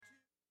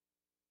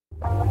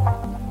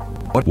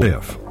What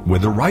if,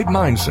 with the right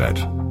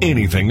mindset,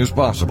 anything is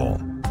possible?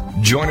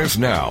 Join us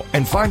now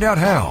and find out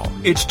how.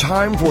 It's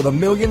time for the $1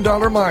 Million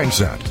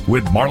Mindset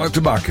with Marla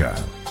Tabaka.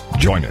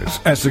 Join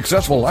us as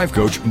successful life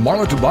coach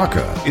Marla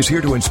Tabaka is here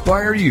to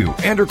inspire you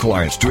and her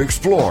clients to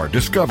explore,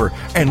 discover,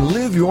 and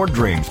live your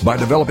dreams by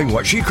developing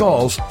what she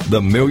calls the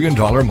 $1 Million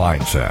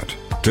Mindset.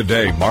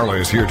 Today, Marla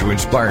is here to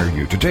inspire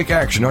you to take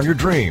action on your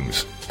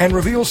dreams and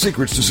reveal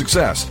secrets to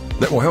success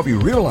that will help you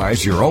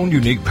realize your own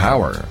unique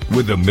power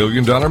with the $1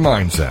 Million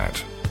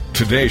Mindset.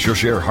 Today, she'll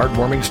share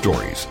heartwarming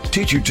stories,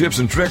 teach you tips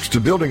and tricks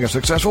to building a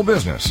successful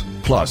business,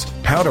 plus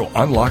how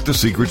to unlock the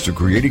secrets to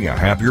creating a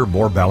happier,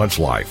 more balanced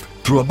life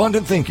through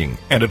abundant thinking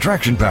and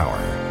attraction power.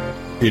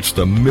 It's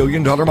the $1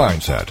 Million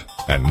Mindset.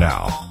 And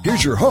now,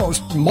 here's your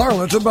host,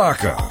 Marla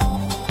Tabaka.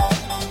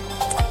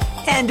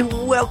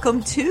 And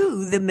welcome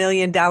to the $1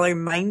 Million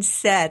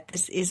Mindset.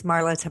 This is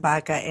Marla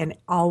Tabaka, and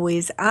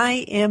always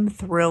I am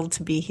thrilled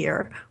to be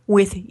here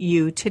with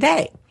you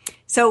today.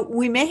 So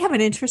we may have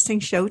an interesting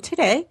show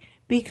today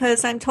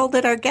because I'm told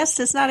that our guest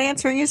is not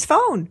answering his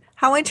phone.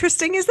 How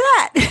interesting is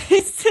that?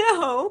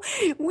 So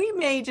we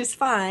may just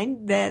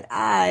find that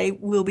I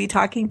will be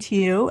talking to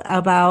you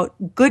about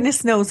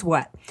goodness knows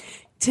what.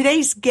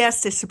 Today's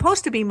guest is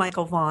supposed to be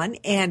Michael Vaughan,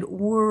 and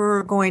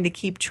we're going to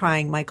keep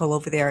trying Michael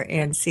over there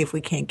and see if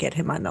we can't get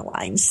him on the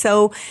line.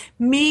 So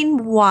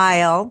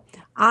meanwhile,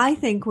 I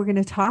think we're going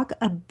to talk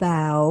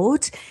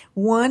about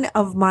one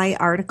of my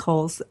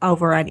articles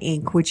over on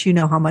Inc., which you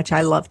know how much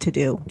I love to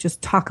do.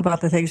 Just talk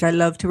about the things I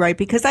love to write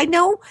because I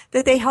know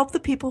that they help the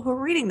people who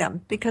are reading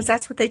them because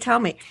that's what they tell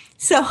me.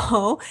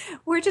 So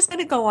we're just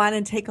going to go on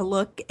and take a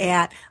look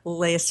at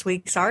last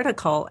week's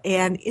article.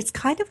 And it's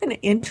kind of an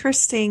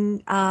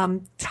interesting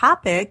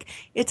topic.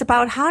 It's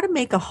about how to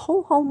make a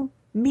whole home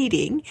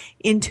meeting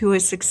into a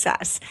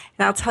success.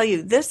 And I'll tell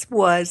you, this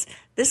was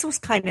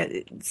kind of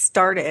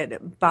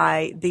started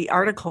by, the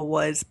article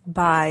was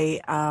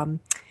by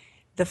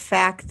the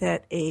fact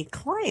that a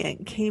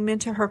client came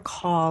into her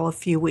call a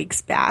few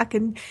weeks back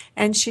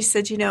and she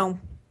said, you know,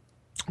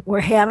 we're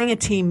having a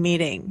team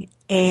meeting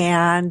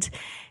and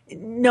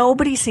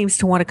nobody seems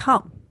to want to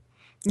come.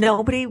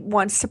 Nobody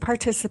wants to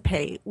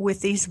participate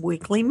with these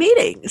weekly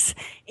meetings.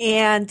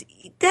 And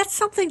that's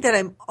something that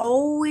I'm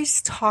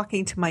always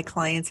talking to my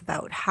clients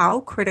about, how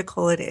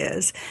critical it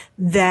is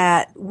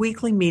that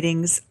weekly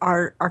meetings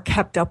are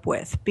kept up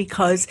with.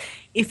 Because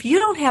if you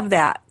don't have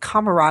that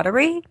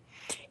camaraderie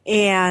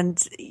and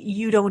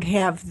you don't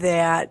have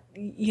that,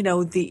 you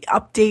know, the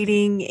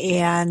updating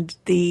and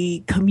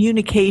the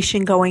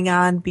communication going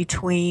on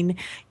between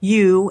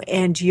you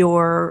and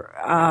your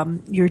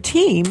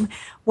team,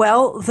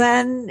 well,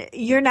 then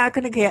you're not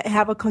going to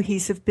have a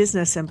cohesive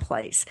business in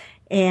place.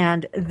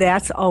 And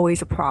that's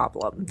always a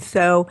problem.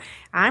 So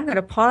I'm going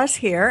to pause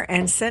here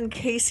and send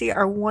Casey,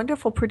 our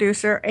wonderful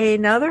producer,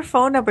 another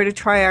phone number to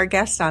try our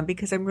guest on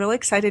because I'm really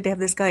excited to have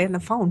this guy on the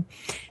phone.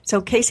 So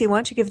Casey, why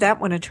don't you give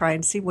that one a try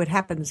and see what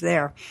happens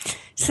there?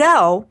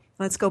 So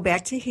let's go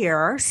back to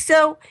here.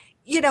 So,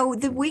 you know,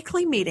 the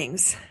weekly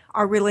meetings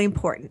are really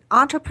important.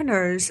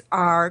 Entrepreneurs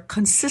are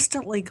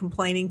consistently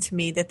complaining to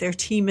me that their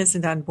team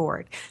isn't on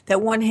board,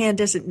 that one hand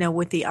doesn't know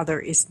what the other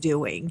is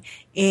doing,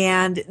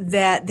 and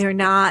that they're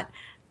not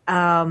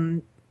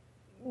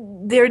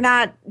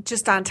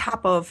just on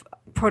top of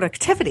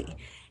productivity.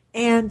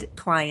 And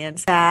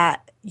clients,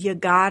 that you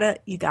gotta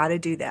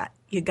do that.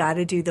 You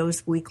gotta do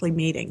those weekly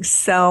meetings.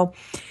 So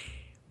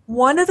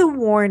one of the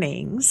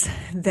warnings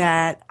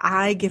that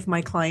I give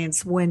my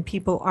clients when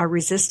people are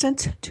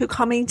resistant to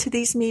coming to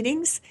these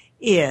meetings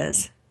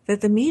is that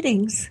the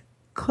meetings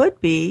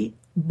could be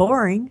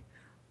boring,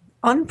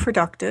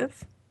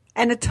 unproductive,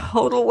 and a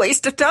total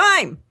waste of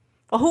time.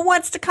 Well, who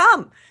wants to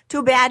come to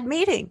a bad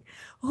meeting?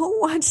 Who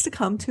wants to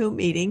come to a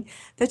meeting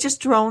that just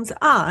drones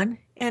on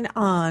and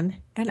on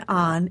and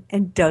on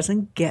and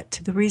doesn't get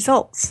to the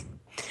results?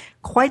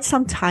 Quite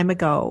some time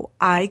ago,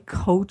 I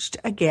coached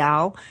a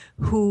gal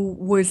who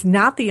was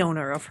not the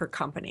owner of her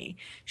company.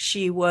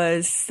 She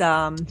was,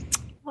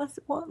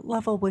 what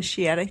level was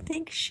she at? I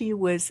think she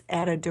was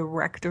at a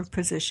director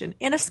position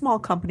in a small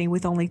company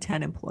with only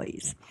 10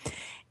 employees.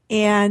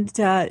 And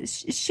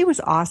she was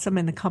awesome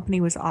and the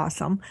company was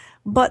awesome.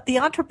 But the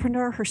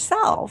entrepreneur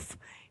herself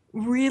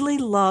really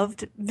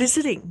loved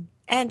visiting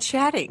and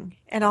chatting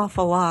an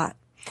awful lot.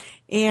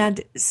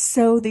 And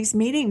so these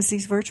meetings,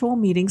 these virtual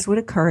meetings would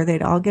occur.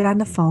 They'd all get on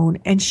the phone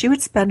and she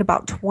would spend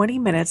about 20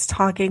 minutes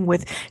talking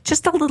with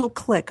just a little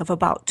clique of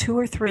about 2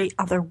 or 3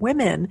 other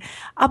women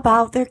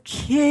about their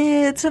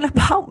kids and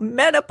about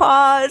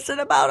menopause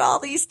and about all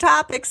these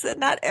topics that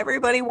not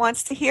everybody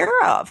wants to hear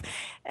of.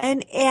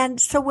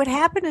 And so what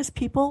happened is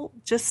people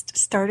just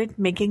started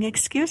making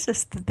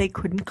excuses that they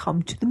couldn't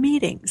come to the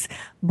meetings.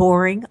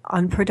 Boring,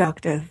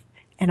 unproductive,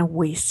 and a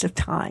waste of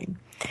time.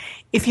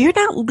 If you're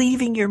not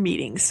leaving your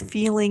meetings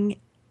feeling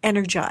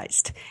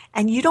energized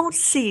and you don't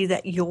see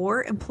that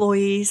your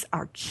employees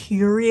are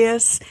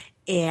curious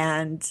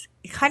and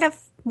kind of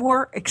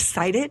more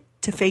excited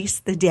to face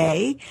the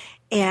day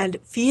and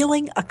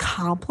feeling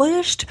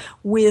accomplished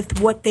with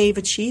what they've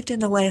achieved in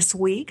the last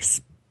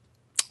weeks,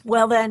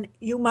 well, then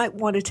you might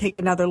want to take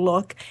another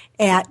look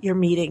at your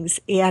meetings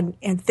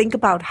and think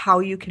about how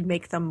you can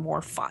make them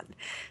more fun,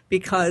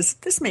 because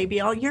this may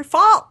be all your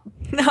fault.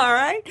 All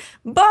right.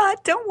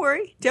 But don't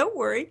worry. Don't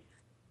worry.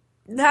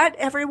 Not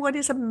everyone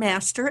is a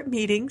master at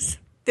meetings.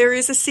 There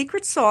is a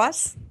secret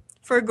sauce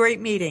for a great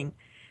meeting,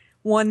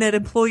 one that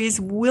employees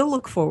will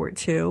look forward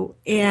to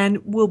and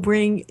will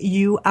bring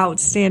you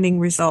outstanding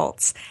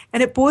results.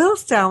 And it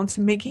boils down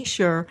to making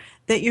sure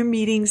that your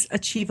meetings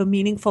achieve a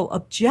meaningful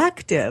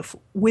objective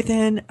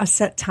within a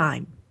set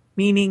time,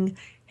 meaning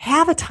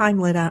have a time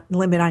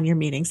limit on your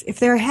meetings. If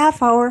they're a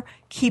half hour,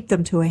 keep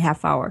them to a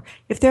half hour.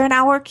 If they're an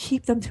hour,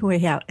 keep them to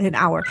an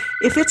hour.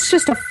 If it's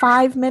just a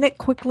 5-minute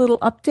quick little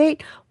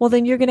update, well,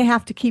 then you're going to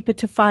have to keep it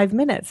to 5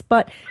 minutes.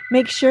 But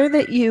make sure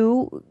that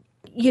you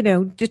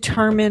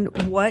determine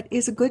what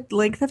is a good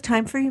length of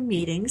time for your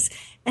meetings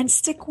and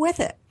stick with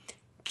it.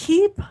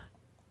 Keep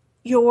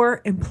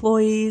your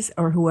employees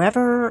or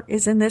whoever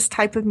is in this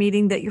type of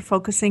meeting that you're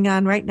focusing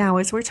on right now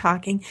as we're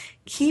talking,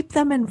 keep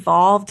them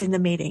involved in the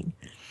meeting.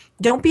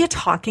 Don't be a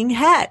talking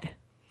head.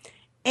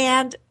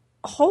 And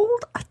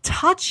hold a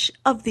touch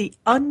of the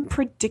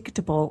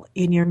unpredictable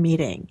in your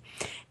meeting.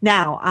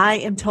 Now, I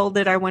am told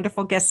that our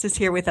wonderful guest is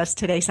here with us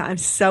today, so I'm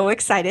so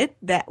excited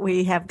that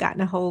we have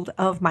gotten a hold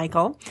of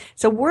Michael.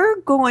 So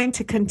we're going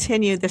to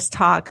continue this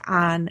talk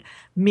on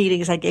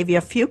meetings. I gave you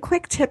a few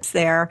quick tips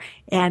there,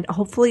 and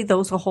hopefully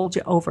those will hold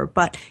you over.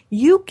 But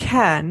you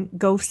can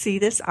go see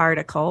this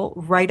article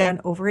right on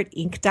over at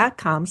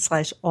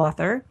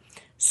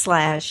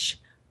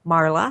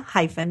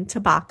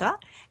inc.com/author/Marla-Tabaka.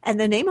 And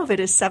the name of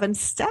it is 7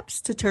 Steps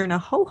to Turn a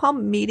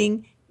Ho-Hum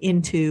Meeting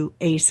into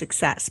a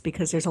Success,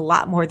 because there's a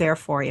lot more there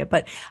for you.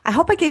 But I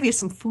hope I gave you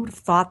some food of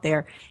thought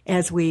there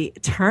as we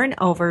turn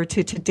over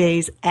to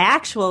today's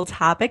actual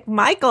topic.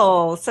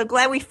 Michael, so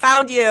glad we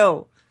found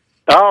you.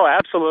 Oh,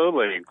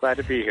 absolutely. Glad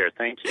to be here.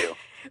 Thank you.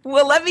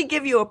 Well, let me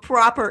give you a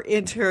proper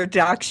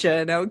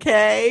introduction,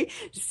 okay?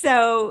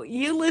 So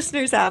you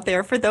listeners out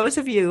there, for those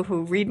of you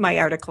who read my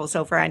articles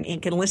over on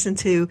Inc. and listen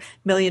to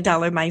Million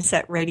Dollar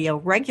Mindset Radio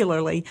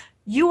regularly,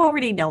 you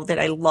already know that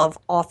I love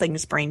all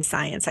things brain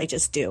science. I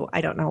just do.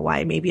 I don't know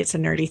why. Maybe it's a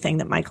nerdy thing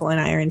that Michael and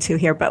I are into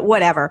here, but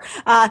whatever.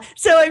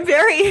 So I'm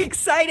very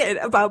excited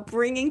about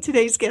bringing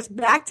today's guest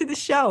back to the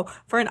show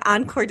for an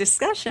encore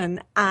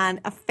discussion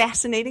on a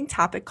fascinating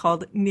topic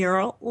called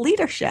neural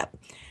leadership.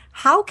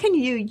 How can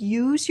you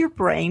use your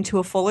brain to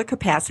a fuller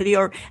capacity,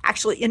 or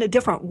actually in a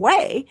different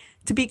way,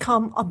 to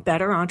become a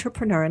better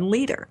entrepreneur and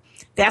leader?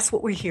 That's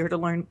what we're here to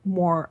learn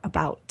more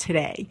about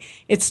today.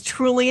 It's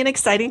truly an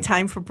exciting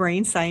time for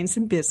brain science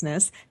and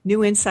business.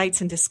 New insights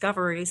and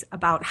discoveries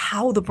about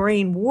how the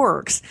brain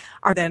works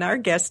are then our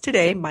guest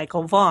today,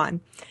 Michael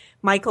Vaughan.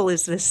 Michael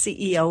is the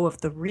CEO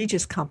of the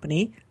Regis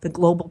Company, the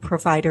global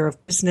provider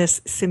of business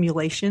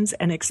simulations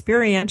and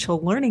experiential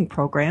learning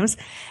programs.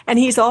 And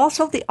he's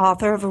also the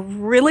author of a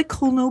really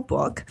cool new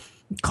book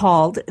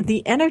called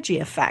The Energy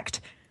Effect: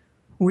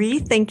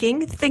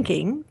 Rethinking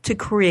Thinking to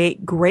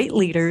Create Great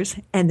Leaders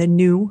and the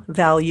New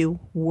Value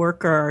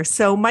Worker.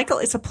 So, Michael,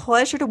 it's a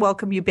pleasure to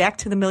welcome you back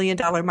to the Million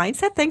Dollar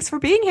Mindset. Thanks for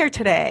being here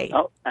today.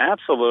 Oh,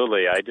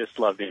 absolutely. I just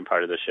love being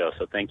part of the show,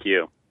 so thank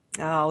you.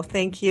 Oh,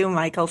 thank you,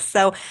 Michael.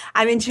 So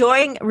I'm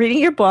enjoying reading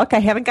your book. I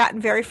haven't gotten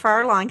very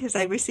far along because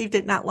I received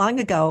it not long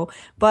ago,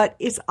 but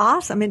it's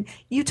awesome. And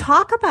you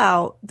talk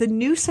about the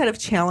new set of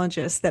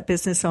challenges that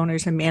business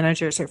owners and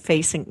managers are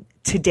facing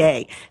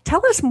today. Tell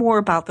us more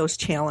about those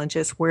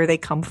challenges, where they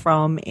come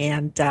from,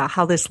 and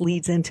how this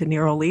leads into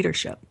neural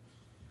leadership.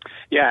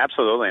 Yeah,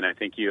 absolutely. And I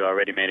think you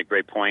already made a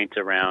great point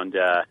around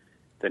the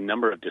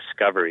number of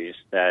discoveries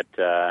that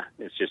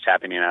is just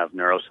happening out of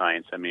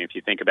neuroscience. I mean, if you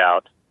think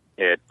about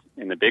it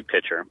in the big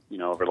picture,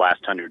 over the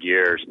last 100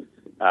 years,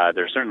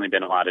 there's certainly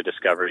been a lot of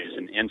discoveries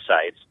and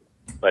insights,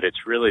 but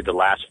it's really the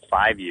last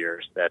 5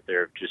 years that there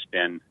have just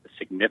been a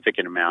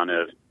significant amount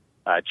of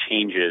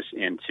changes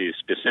into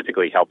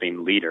specifically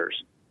helping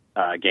leaders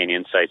gain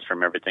insights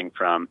from everything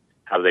from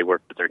how do they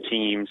work with their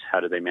teams, how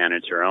do they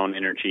manage their own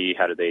energy,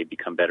 how do they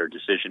become better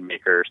decision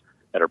makers,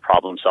 better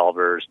problem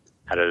solvers,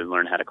 how do they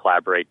learn how to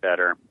collaborate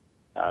better.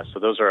 So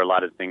those are a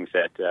lot of things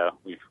that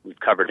we've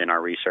covered in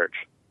our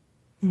research.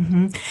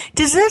 Mm-hmm.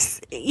 Does this,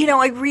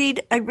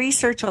 I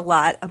research a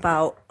lot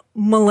about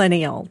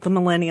the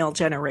millennial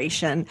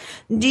generation.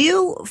 Do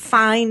you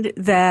find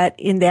that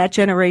in that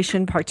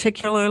generation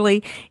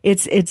particularly,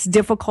 it's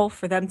difficult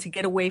for them to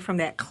get away from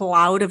that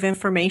cloud of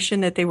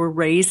information that they were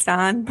raised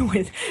on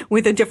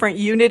with a different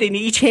unit in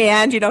each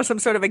hand, some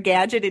sort of a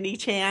gadget in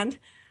each hand?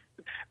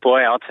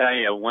 Boy, I'll tell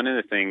you, one of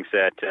the things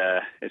that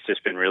has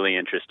just been really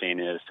interesting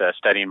is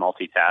studying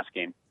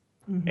multitasking.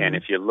 Mm-hmm. And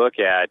if you look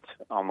at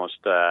almost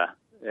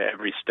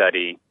every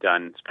study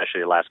done,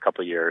 especially the last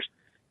couple of years,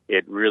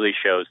 it really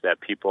shows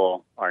that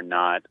people are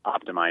not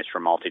optimized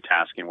for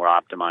multitasking. We're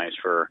optimized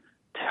for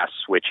task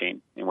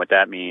switching. And what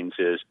that means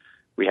is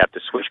we have to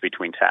switch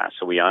between tasks.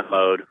 So we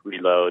unload,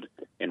 reload,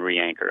 and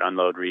re-anchor.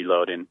 Unload,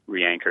 reload, and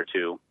re-anchor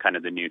to kind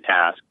of the new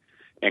task.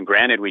 And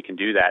granted, we can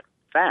do that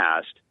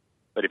fast,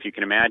 but if you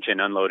can imagine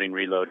unloading,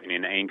 reloading,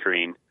 and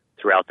anchoring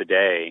throughout the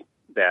day,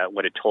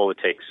 what a toll it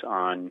takes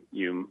on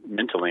you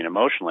mentally and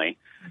emotionally.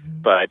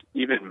 Mm-hmm. But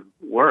even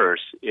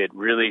worse, it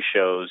really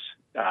shows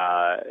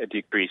a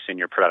decrease in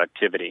your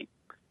productivity.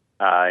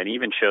 It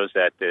even shows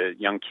that the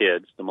young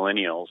kids, the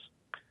millennials,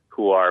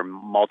 who are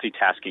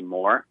multitasking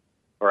more,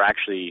 are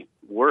actually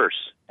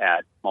worse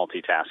at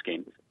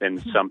multitasking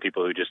than some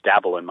people who just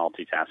dabble in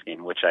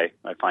multitasking, which I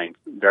find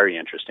very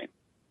interesting.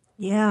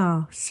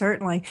 Yeah,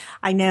 certainly.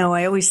 I know.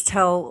 I always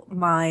tell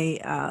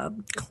my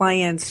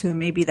clients who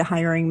may be the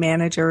hiring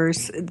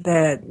managers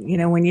that,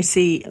 when you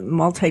see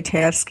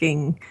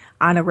multitasking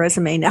on a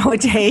resume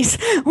nowadays,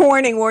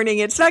 warning,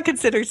 it's not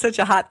considered such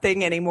a hot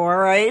thing anymore,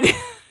 right?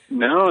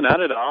 No,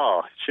 not at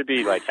all. It should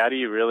be like, how do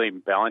you really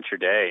balance your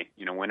day?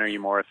 When are you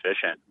more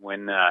efficient?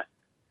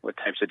 What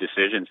types of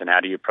decisions and how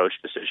do you approach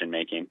decision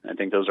making? I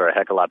think those are a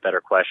heck of a lot better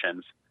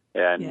questions,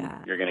 and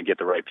you're going to get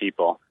the right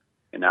people,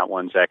 and not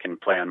ones that can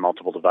play on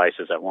multiple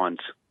devices at once.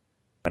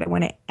 But I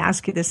want to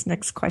ask you this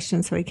next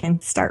question so we can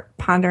start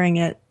pondering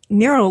it.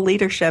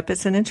 Neuroleadership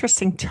is an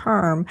interesting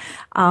term.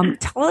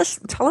 Tell us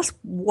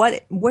what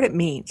it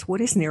means.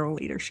 What is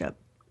neuroleadership?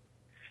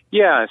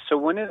 Yeah, so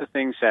one of the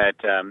things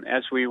that,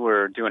 as we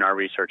were doing our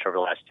research over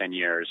the last 10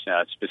 years,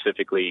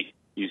 specifically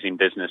using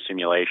business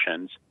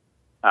simulations,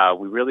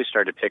 we really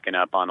started picking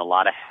up on a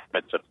lot of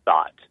habits of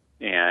thought.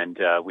 And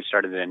we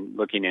started then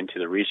looking into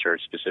the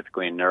research,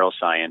 specifically in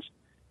neuroscience,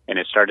 and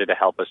it started to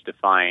help us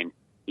define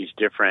these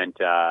different,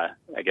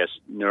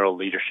 neural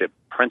leadership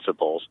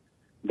principles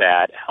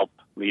that help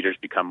leaders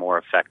become more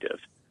effective,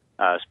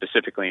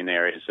 specifically in the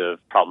areas of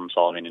problem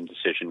solving and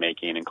decision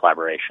making and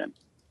collaboration.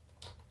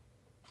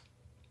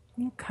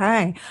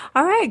 Okay.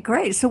 All right,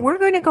 great. So we're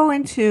going to go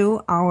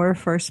into our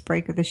first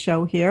break of the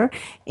show here.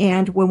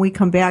 And when we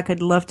come back,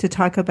 I'd love to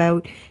talk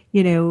about,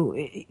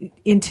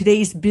 in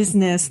today's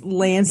business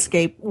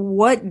landscape,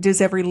 what does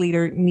every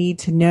leader need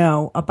to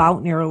know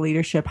about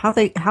neuroleadership,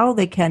 how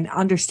they can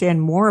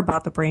understand more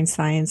about the brain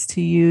science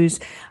to use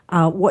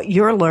what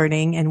you're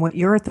learning and what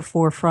you're at the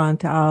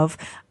forefront of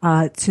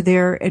to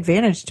their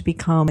advantage to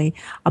become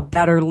a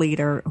better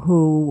leader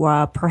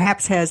who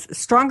perhaps has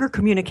stronger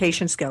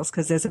communication skills,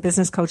 because as a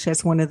business coach,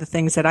 that's one of the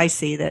things that I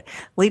see that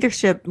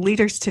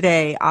leaders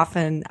today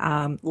often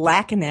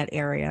lack in that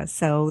area.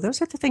 So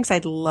those are the things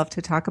I'd love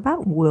to talk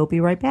about. We'll be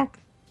right back.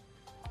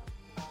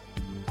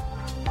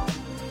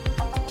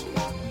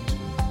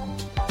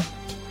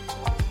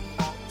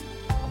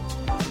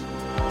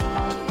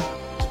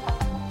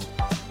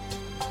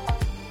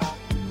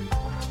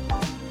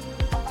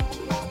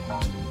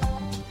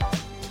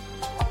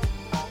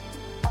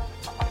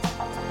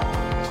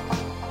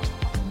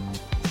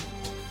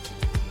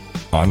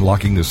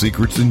 Unlocking the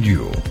secrets in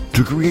you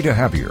to create a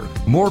happier,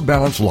 more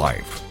balanced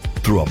life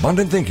through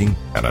abundant thinking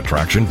and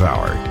attraction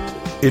power.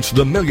 It's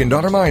the $1 Million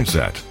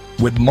Mindset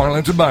with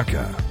Marla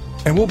Tabaka.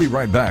 And we'll be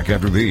right back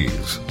after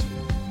these.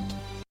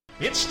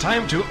 It's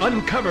time to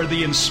uncover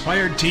the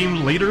inspired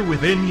team leader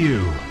within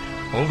you.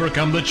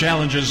 Overcome the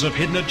challenges of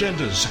hidden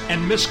agendas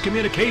and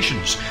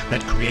miscommunications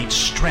that create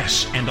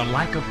stress and a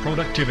lack of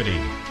productivity.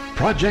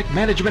 Project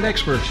management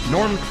expert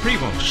Norm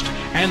Prevost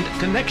and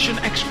connection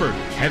expert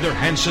Heather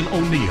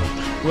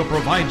Hansen-O'Neill will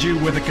provide you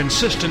with a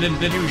consistent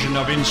infusion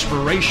of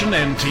inspiration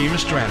and team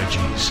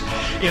strategies.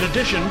 In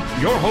addition,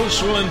 your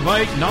hosts will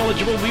invite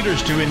knowledgeable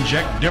leaders to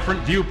inject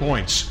different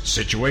viewpoints,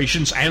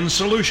 situations, and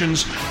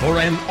solutions for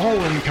an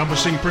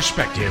all-encompassing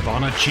perspective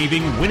on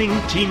achieving winning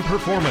team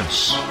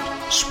performance.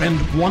 Spend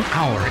 1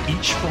 hour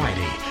each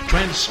Friday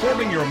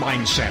transforming your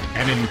mindset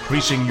and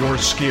increasing your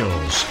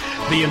skills.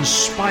 The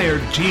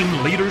Inspired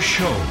Team Leader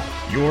Show,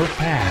 your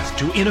path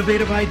to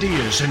innovative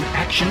ideas and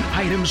action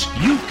items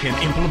you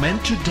can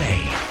implement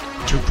today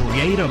to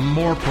create a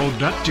more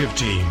productive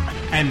team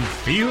and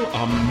feel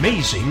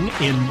amazing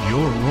in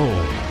your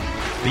role.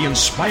 The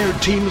Inspired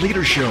Team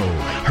Leader Show,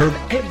 heard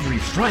every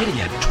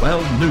Friday at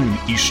 12 noon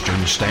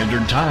Eastern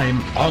Standard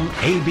Time on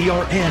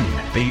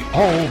ABRN, the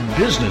All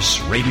Business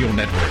Radio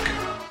Network.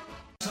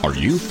 Are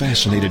you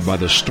fascinated by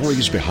the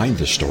stories behind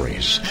the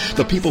stories,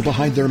 the people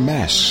behind their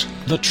masks,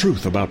 the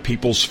truth about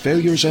people's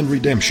failures and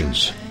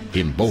redemptions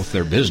in both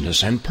their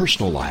business and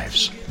personal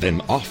lives?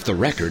 Then Off the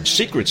Record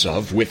Secrets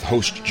of with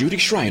host Judy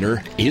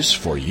Schreiner is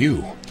for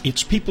you.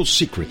 It's people's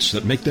secrets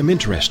that make them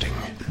interesting,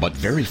 but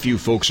very few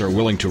folks are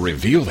willing to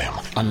reveal them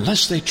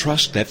unless they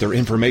trust that their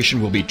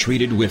information will be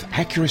treated with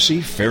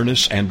accuracy,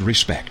 fairness, and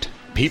respect.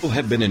 People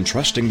have been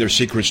entrusting their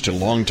secrets to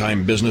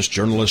longtime business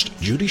journalist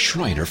Judy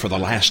Schreiner for the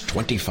last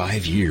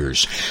 25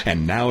 years,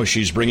 and now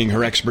she's bringing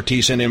her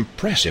expertise and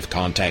impressive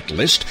contact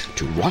list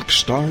to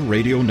Rockstar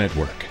Radio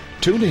Network.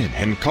 Tune in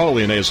and call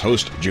in as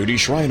host Judy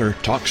Schreiner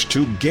talks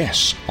to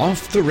guests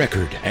off the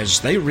record as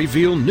they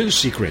reveal new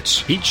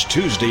secrets each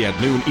Tuesday at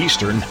noon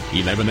Eastern,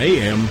 11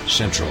 a.m.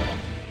 Central.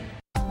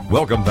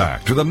 Welcome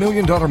back to the $1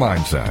 Million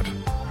Mindset.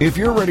 If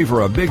you're ready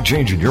for a big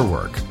change in your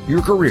work,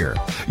 your career,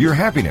 your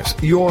happiness,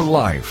 your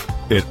life,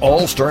 it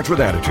all starts with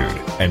attitude,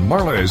 and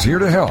Marla is here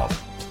to help.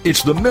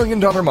 It's the $1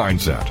 Million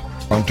Mindset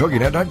on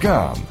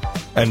TogiNet.com.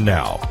 And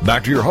now,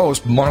 back to your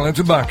host, Marla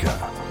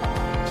Tabaka.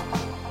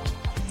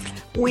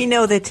 We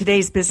know that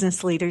today's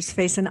business leaders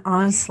face an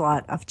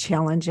onslaught of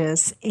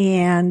challenges,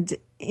 and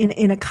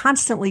in a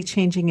constantly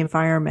changing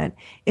environment,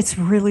 it's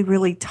really,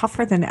 really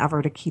tougher than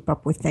ever to keep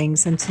up with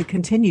things and to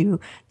continue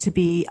to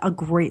be a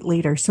great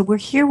leader. So we're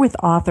here with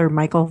author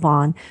Michael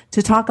Vaughan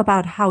to talk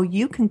about how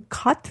you can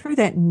cut through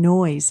that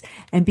noise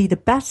and be the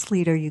best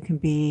leader you can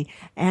be.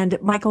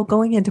 And Michael,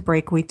 going into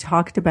break, we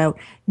talked about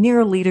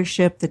neuro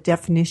leadership, the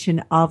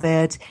definition of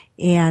it,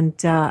 and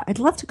I'd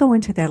love to go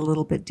into that a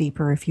little bit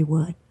deeper if you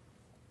would.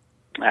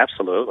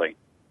 Absolutely.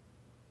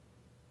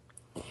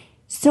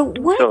 So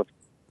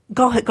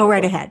go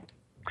right ahead.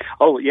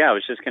 Oh, yeah, I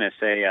was just going to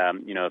say, a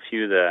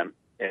few of the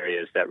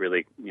areas that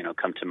really,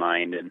 come to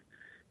mind and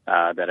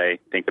that I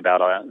think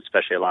about,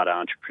 especially a lot of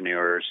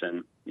entrepreneurs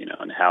and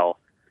how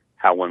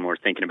when we're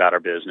thinking about our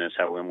business,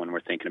 when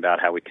we're thinking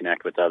about how we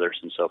connect with others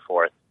and so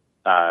forth,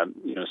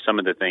 some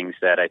of the things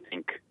that I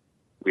think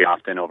we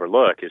often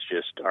overlook is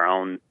just our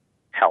own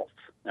health,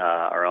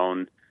 our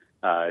own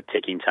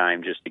taking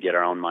time just to get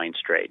our own mind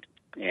straight.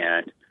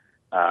 And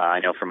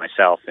I know for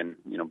myself, and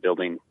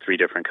building 3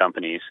 different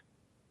companies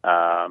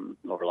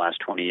over the last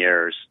 20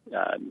 years,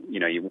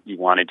 you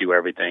want to do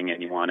everything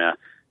and you want to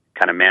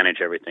kind of manage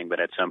everything, but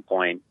at some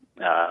point,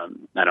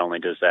 not only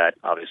does that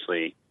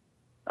obviously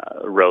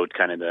erode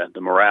kind of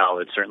the morale,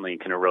 it certainly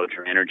can erode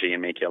your energy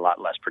and make you a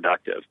lot less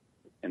productive.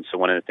 And so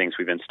one of the things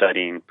we've been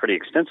studying pretty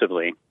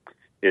extensively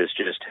is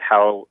just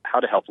how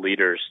to help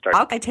leaders start.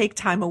 How can I take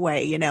time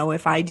away?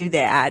 If I do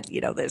that,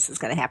 this is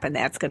going to happen,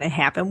 that's going to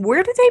happen.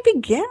 Where do they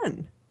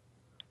begin?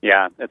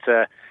 Yeah, that's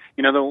the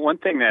one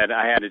thing that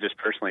I had to just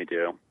personally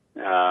do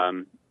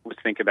was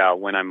think about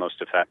when I'm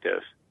most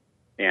effective.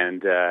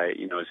 And,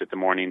 is it the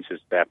mornings, is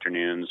it the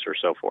afternoons or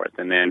so forth?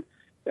 And then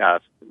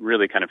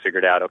really kind of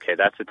figured out, okay,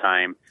 that's the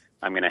time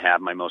I'm going to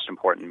have my most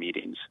important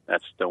meetings.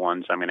 That's the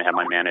ones I'm going to have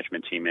my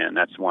management team in.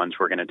 That's the ones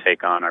we're going to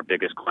take on our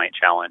biggest client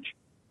challenge.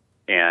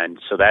 And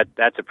so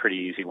that's a pretty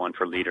easy one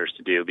for leaders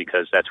to do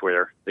because that's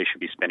where they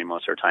should be spending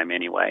most of their time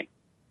anyway.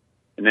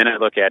 And then I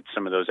look at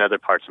some of those other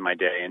parts of my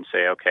day and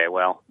say, okay,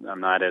 well,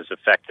 I'm not as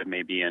effective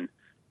maybe in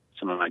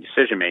some of my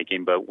decision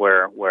making, but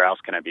where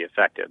else can I be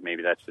effective?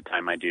 Maybe that's the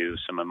time I do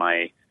some of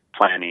my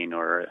planning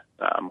or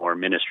more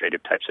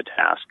administrative types of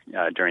tasks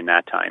during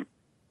that time.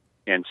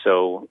 And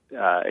so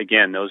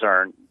again, those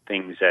aren't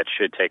things that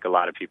should take a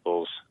lot of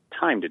people's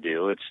time to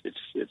do.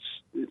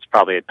 It's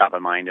probably at top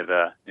of mind of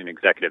an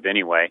executive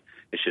anyway.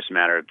 It's just a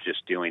matter of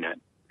just doing it.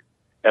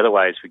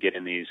 Otherwise, we get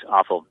in these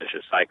awful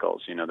vicious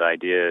cycles. The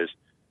idea is,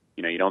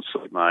 you don't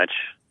sleep much,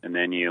 and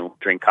then you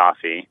drink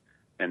coffee,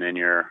 and then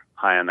you're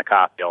high on the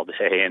coffee all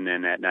day, and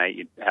then at night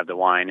you have the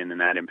wine, and then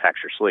that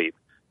impacts your sleep.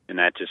 And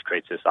that just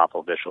creates this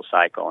awful vicious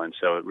cycle. And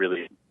so it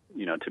really,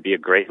 to be a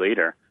great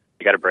leader,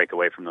 you got to break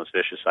away from those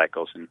vicious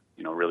cycles and,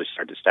 really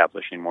start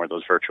establishing more of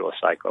those virtuous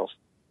cycles.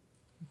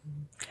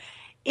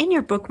 In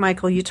your book,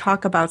 Michael, you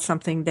talk about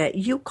something that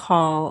you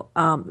call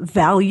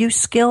value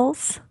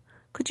skills.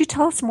 Could you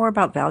tell us more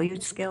about value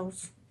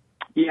skills?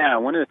 Yeah,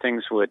 one of the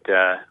things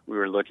we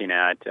were looking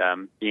at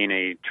being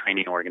a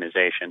training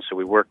organization. So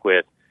we work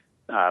with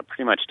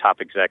pretty much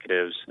top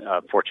executives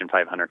of Fortune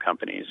 500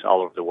 companies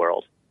all over the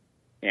world.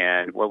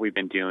 And what we've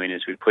been doing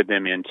is we put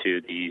them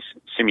into these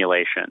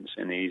simulations.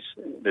 And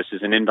this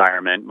is an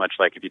environment, much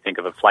like if you think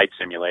of a flight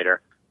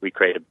simulator, we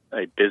create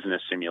a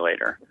business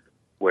simulator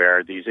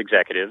where these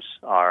executives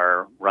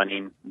are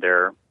running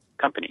their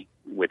company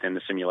within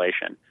the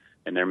simulation.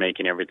 And they're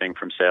making everything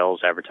from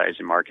sales,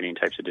 advertising, marketing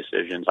types of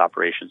decisions,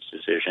 operations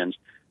decisions,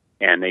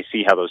 and they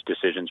see how those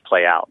decisions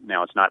play out.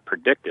 Now, it's not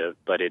predictive,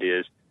 but it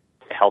is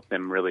to help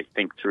them really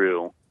think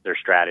through their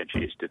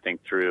strategies, to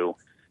think through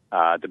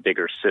the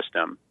bigger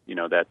system,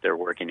 that they're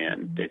working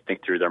in, to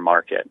think through their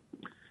market.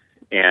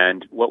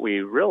 And what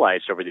we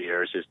realized over the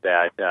years is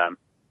that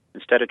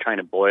instead of trying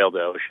to boil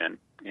the ocean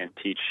and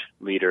teach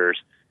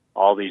leaders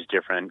all these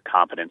different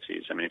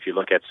competencies, I mean, if you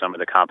look at some of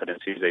the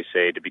competencies, they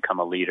say to become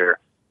a leader,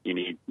 you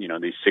need,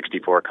 these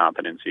 64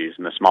 competencies,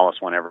 and the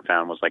smallest one I ever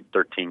found was like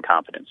 13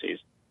 competencies.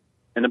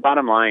 And the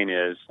bottom line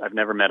is I've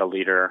never met a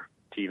leader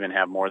to even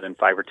have more than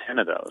 5 or 10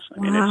 of those. I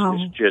mean, Wow.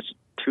 It's just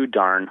too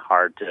darn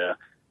hard to,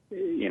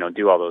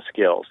 do all those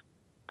skills.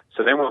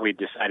 So then what we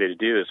decided to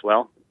do is,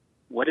 well,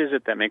 what is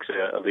it that makes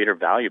a leader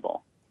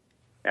valuable?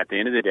 At the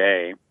end of the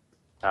day,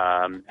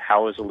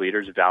 how is a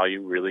leader's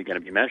value really going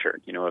to be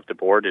measured? If the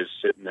board is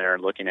sitting there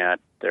looking at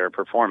their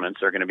performance,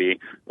 they're going to be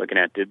looking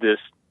at, did this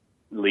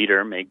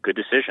leader make good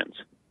decisions?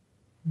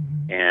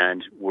 Mm-hmm.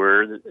 And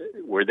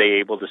were they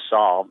able to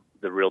solve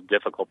the real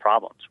difficult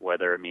problems,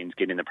 whether it means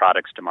getting the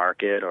products to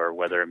market or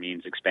whether it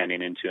means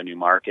expanding into a new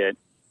market,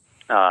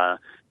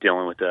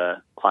 dealing with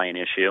a client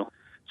issue.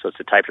 So it's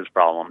the types of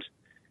problems.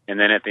 And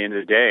then at the end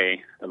of the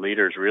day, a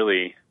leader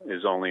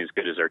is only as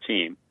good as their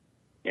team.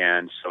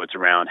 And so it's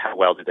around how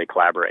well did they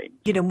collaborate.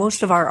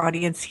 Most of our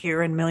audience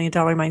here in Million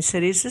Dollar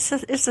Mindset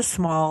is a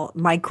small,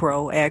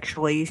 micro,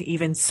 actually,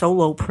 even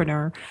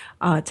solopreneur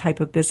type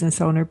of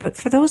business owner. But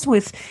for those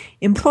with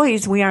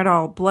employees, we aren't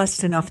all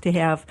blessed enough to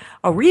have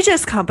a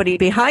Regis company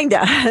behind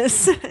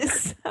us.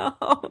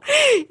 So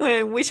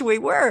I wish we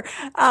were.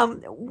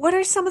 What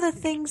are some of the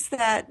things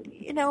that,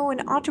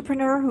 an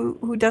entrepreneur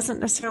who doesn't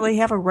necessarily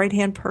have a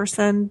right-hand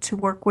person to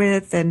work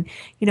with and,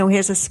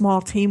 has a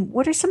small team,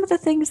 what are some of the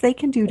things they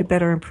can do to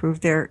better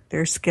improve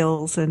their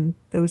skills and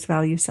those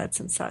value sets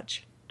and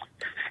such?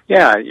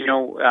 Yeah,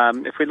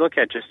 if we look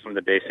at just some of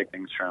the basic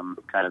things from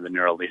kind of the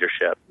neuro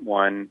leadership,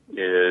 one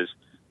is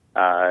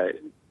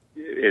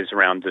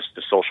around just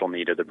the social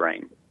need of the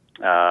brain.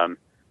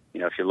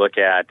 If you look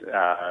at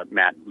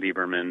Matt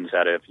Lieberman's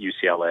out of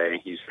UCLA,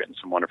 he's written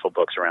some wonderful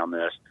books around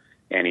this,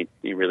 and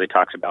he really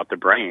talks about the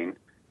brain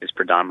is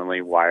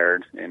predominantly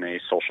wired in a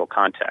social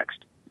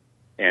context.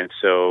 And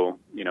so,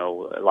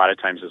 a lot of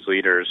times as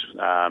leaders,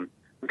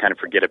 we kind of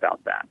forget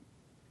about that.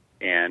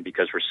 And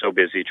because we're so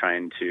busy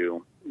trying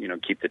to,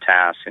 keep the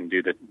tasks and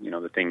do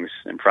the things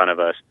in front of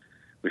us,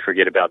 we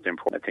forget about the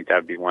important. I think that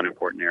would be one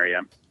important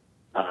area.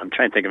 I'm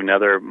trying to think of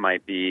another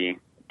might be,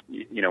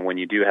 when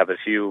you do have a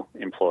few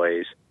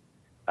employees,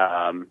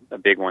 a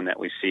big one that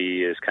we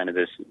see is kind of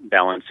this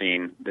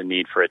balancing the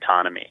need for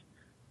autonomy.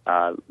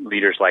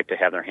 Leaders like to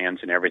have their hands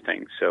in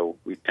everything, so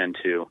we tend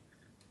to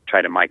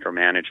try to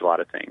micromanage a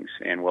lot of things.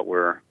 And what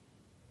we're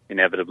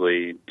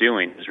inevitably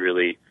doing is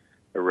really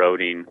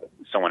eroding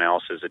someone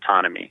else's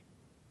autonomy.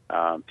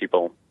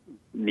 People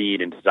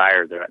need and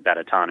desire that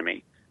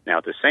autonomy. Now,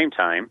 at the same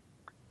time,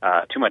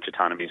 too much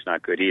autonomy is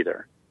not good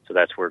either. So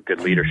that's where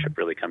good leadership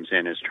really comes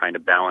in, is trying to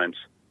balance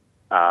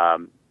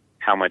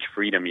how much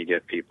freedom you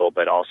give people,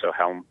 but also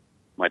how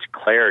much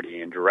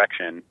clarity and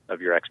direction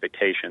of your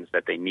expectations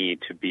that they need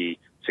to be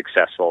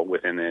successful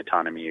within the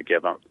autonomy you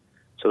give them.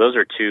 So those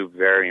are two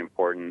very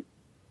important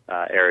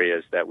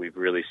areas that we've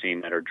really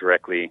seen that are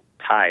directly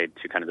tied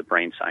to kind of the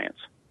brain science.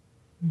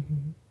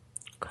 Mm-hmm.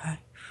 Okay.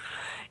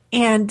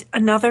 And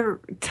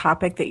another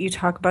topic that you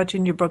talk about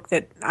in your book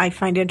that I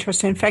find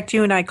interesting, in fact,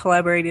 you and I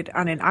collaborated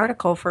on an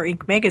article for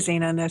Inc.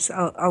 magazine on this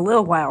a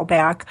little while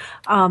back,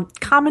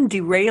 common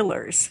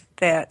derailers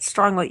that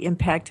strongly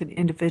impacted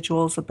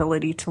individuals'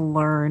 ability to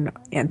learn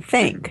and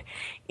think.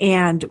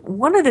 And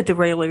one of the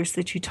derailers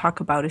that you talk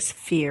about is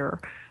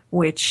fear,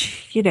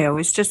 which,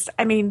 is just,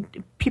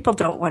 people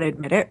don't want to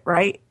admit it,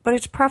 right? But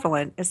it's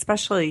prevalent,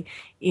 especially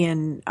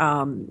in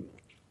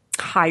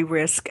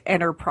high-risk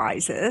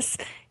enterprises,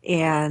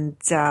 and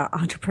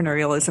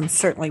entrepreneurialism is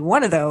certainly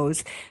one of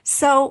those.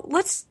 So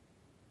let's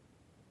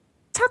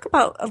talk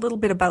a little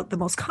bit about the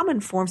most common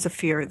forms of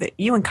fear that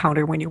you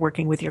encounter when you're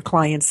working with your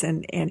clients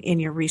and in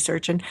your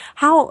research, and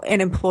how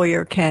an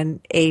employer can,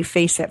 A,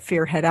 face that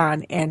fear head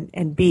on,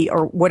 and B,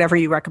 or whatever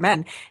you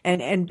recommend,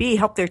 and B,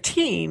 help their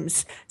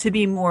teams to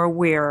be more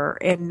aware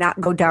and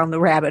not go down the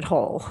rabbit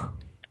hole.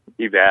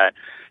 You bet.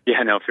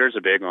 Yeah, no, fear is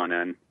a big one.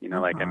 And,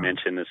 like I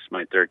mentioned, this is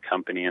my third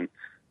company, and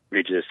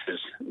Regis is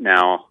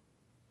now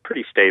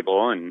pretty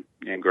stable and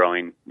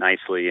growing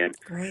nicely. And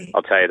Great.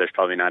 I'll tell you, there's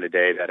probably not a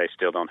day that I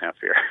still don't have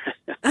fear.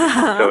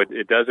 So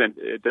it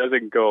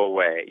doesn't go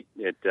away.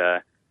 It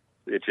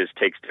just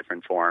takes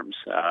different forms.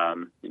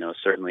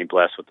 Certainly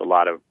blessed with a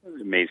lot of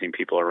amazing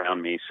people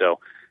around me. So,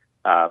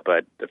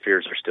 but the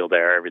fears are still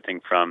there. Everything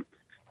from,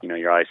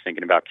 you're always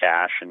thinking about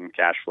cash and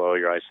cash flow.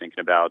 You're always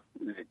thinking about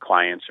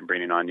clients and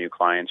bringing on new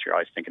clients. You're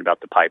always thinking about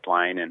the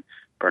pipeline and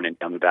burning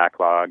down the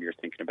backlog. You're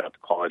thinking about the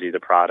quality of the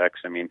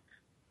products.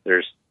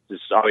 There's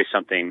always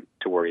something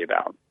to worry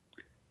about.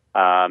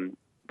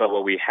 But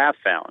what we have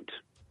found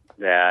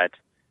that,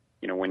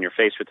 when you're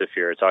faced with the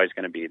fear, it's always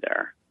going to be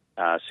there.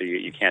 So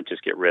you can't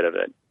just get rid of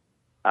it.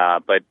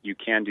 But you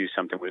can do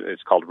something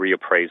it's called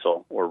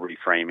reappraisal or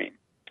reframing.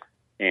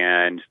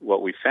 And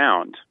what we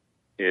found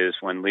is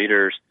when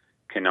leaders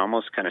can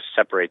almost kind of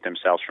separate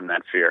themselves from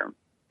that fear.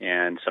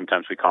 And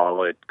sometimes we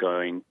call it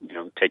going,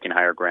 taking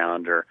higher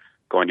ground or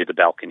going to the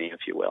balcony,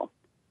 if you will.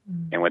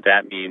 Mm-hmm. And what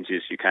that means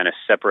is you kind of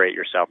separate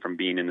yourself from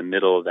being in the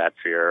middle of that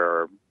fear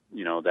or,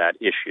 that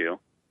issue,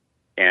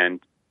 and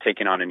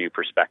taking on a new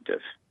perspective.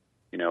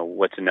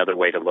 What's another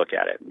way to look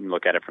at it?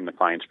 Look at it from the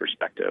client's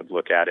perspective,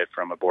 look at it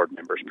from a board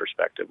member's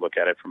perspective, look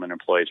at it from an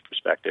employee's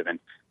perspective, and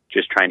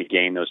just trying to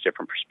gain those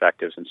different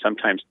perspectives. And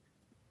sometimes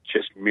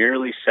just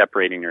merely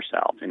separating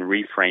yourself and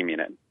reframing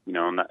it,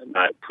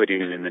 not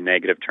putting it in the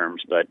negative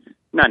terms, but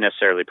not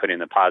necessarily putting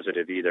the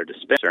positive either, to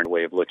spin a certain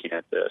way of looking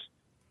at this.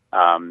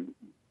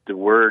 The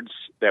words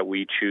that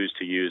we choose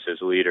to use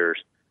as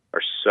leaders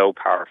are so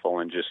powerful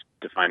in just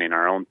defining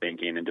our own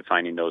thinking and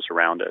defining those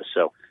around us.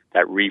 So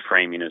that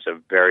reframing is a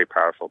very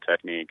powerful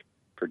technique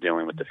for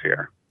dealing with the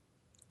fear.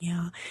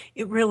 Yeah,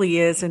 it really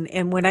is.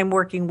 And when I'm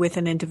working with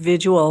an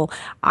individual,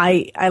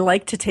 I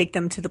like to take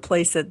them to the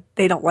place that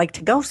they don't like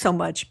to go so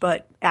much,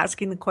 but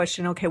asking the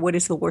question, okay, what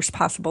is the worst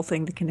possible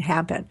thing that can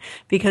happen?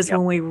 Because Yep.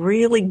 when we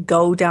really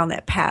go down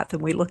that path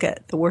and we look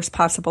at the worst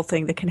possible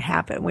thing that can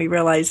happen, we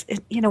realize,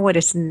 you know what,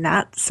 it's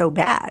not so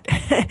bad.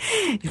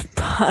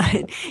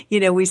 But,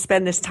 we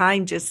spend this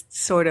time just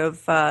sort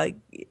of,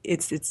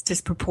 it's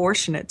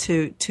disproportionate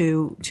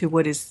to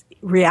what is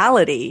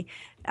reality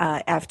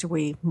after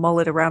we mull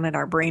it around in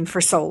our brain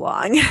for so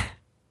long.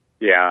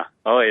 Yeah.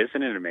 Oh,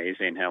 isn't it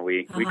amazing how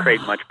we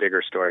create much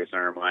bigger stories in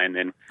our mind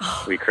than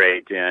we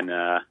create in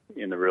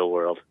the real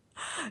world.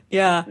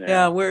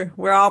 Yeah.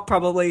 We're all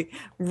probably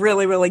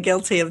really, really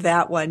guilty of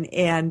that one,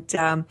 and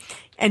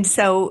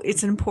so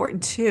it's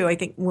important too. I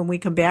think when we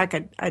come back,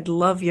 I'd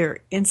love your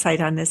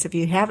insight on this, if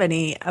you have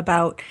any,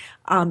 about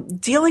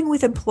dealing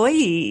with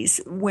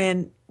employees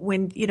when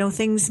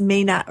things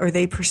may not, or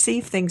they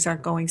perceive things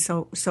aren't going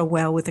so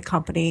well with the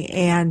company,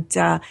 and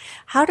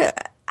how to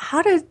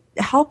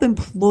help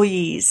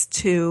employees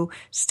to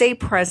stay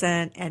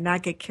present and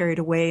not get carried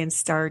away and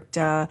start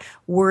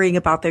worrying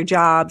about their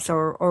jobs,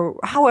 or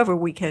however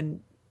we can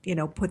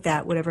put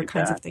that, whatever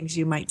kinds of things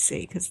you might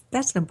see, because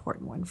that's an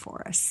important one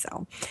for us.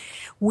 So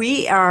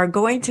we are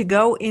going to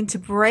go into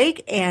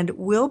break, and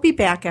we'll be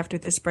back after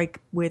this break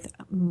with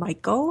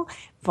Michael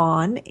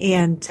Vaughan,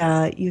 and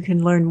you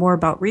can learn more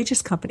about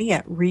Regis Company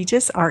at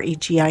Regis,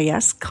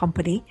 REGIS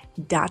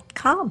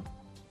company.com.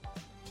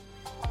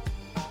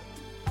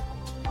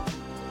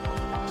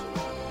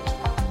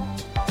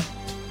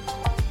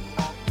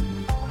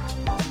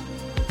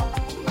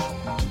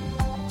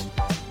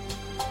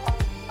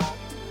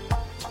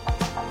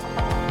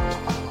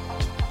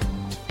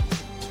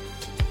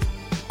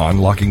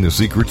 Unlocking the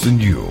secrets in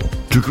you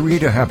to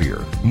create a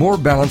happier, more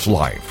balanced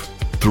life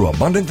through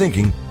abundant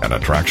thinking and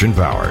attraction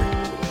power.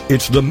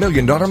 It's the $1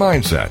 Million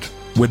Mindset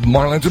with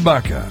Marla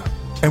Tabaka.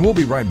 And we'll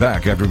be right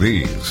back after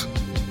these.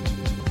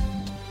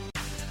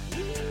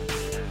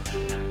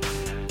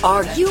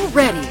 Are you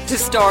ready to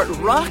start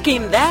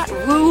rocking that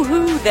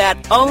woo-hoo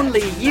that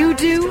only you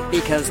do?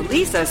 Because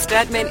Lisa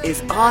Stedman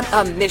is on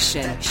a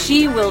mission.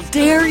 She will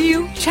dare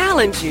you,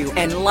 challenge you,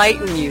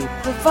 enlighten you,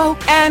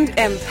 provoke and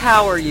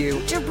empower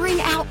you to bring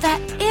out that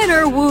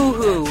inner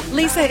woo-hoo.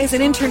 Lisa is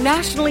an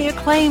internationally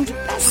acclaimed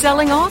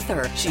best-selling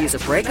author. She is a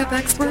breakup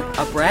expert,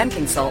 a brand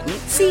consultant,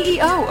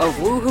 CEO of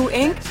Woohoo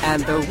Inc.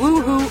 and the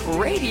Woohoo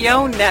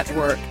Radio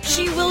Network.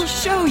 She will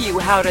show you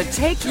how to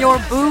take your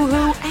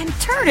boo-hoo and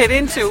turn it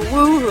into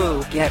woo-hoo.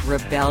 Get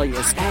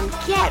rebellious and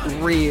get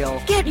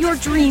real. Get your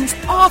dreams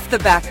off the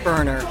back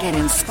burner. Get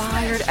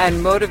inspired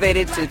and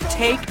motivated to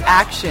take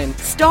action.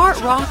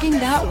 Start rocking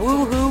that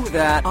woohoo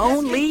that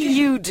only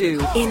you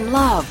do in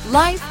love,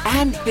 life,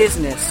 and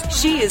business.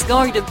 She is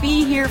going to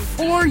be here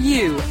for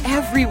you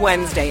every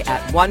Wednesday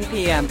at 1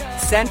 p.m.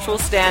 Central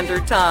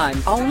Standard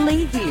Time.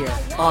 Only here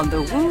on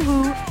the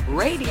Woohoo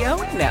Radio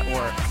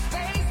Network.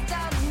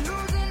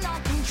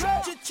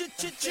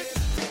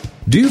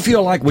 Do you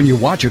feel like when you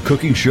watch a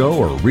cooking show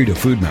or read a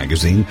food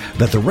magazine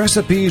that the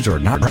recipes are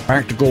not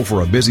practical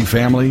for a busy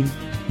family?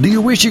 Do you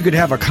wish you could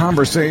have a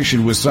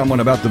conversation with someone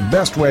about the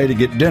best way to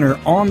get dinner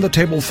on the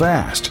table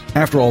fast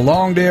after a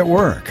long day at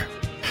work?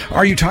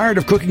 Are you tired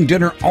of cooking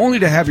dinner only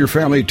to have your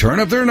family turn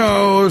up their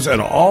nose at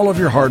all of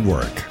your hard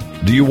work?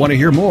 Do you want to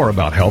hear more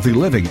about healthy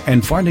living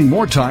and finding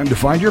more time to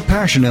find your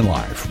passion in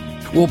life?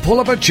 Well,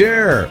 pull up a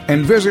chair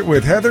and visit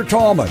with Heather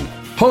Tallman,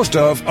 host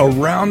of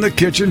Around the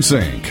Kitchen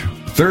Sink,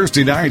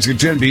 Thursday nights at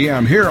 10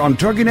 p.m. here on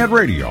TogiNet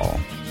Radio.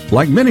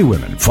 Like many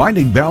women,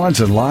 finding balance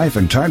in life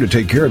and time to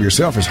take care of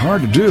yourself is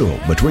hard to do.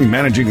 Between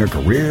managing a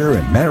career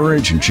and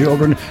marriage and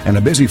children and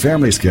a busy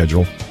family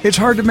schedule, it's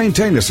hard to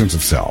maintain a sense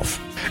of self.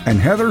 And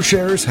Heather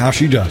shares how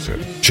she does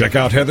it. Check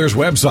out Heather's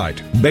website,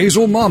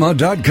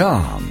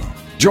 basilmama.com.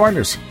 Join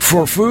us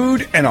for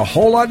food and a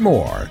whole lot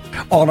more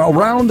on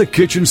Around the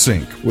Kitchen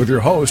Sink with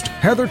your host,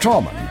 Heather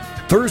Tallman,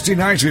 Thursday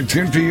nights at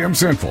 10 p.m.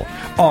 Central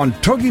on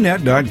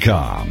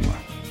TogiNet.com.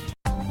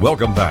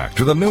 Welcome back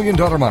to the $1 Million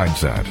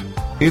Mindset.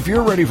 If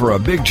you're ready for a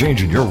big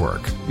change in your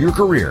work, your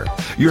career,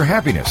 your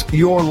happiness,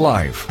 your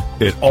life,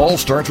 it all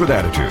starts with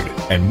attitude,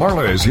 and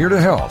Marla is here to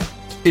help.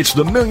 It's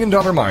the $1 Million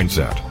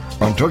Mindset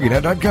on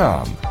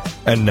TogiNet.com.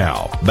 And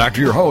now, back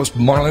to your host,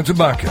 Marla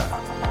Tabaka.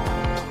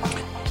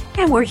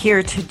 And we're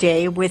here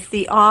today with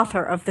the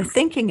author of The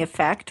Thinking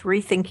Effect,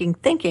 Rethinking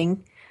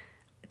Thinking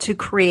to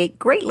Create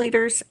Great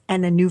Leaders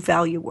and a New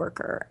Value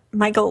Worker.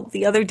 Michael,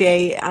 the other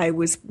day I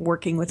was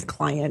working with a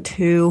client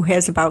who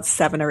has about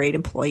 7 or 8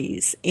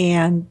 employees,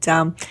 and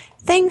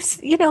things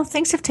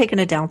have taken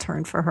a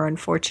downturn for her,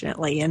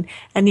 unfortunately, and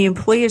the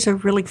employees are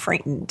really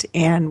frightened.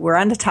 And we're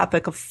on the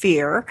topic of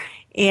fear,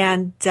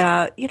 and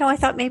I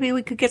thought maybe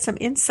we could get some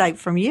insight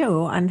from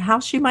you on how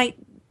she might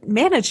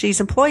manage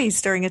these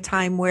employees during a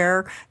time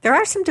where there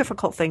are some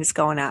difficult things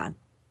going on.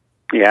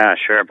 Yeah,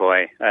 sure,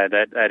 boy.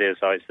 That is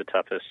always the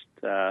toughest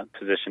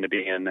position to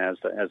be in as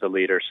a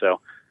leader. So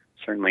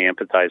certainly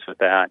empathize with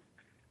that.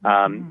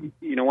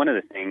 One of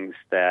the things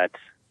that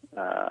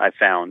I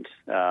found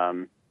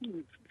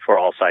for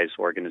all size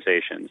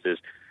organizations is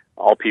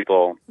all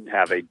people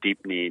have a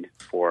deep need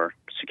for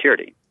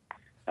security.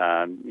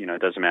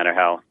 It doesn't matter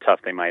how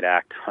tough they might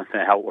act on the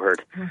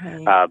outward,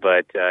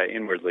 but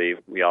inwardly,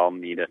 we all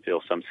need to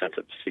feel some sense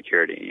of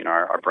security.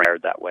 Our brain are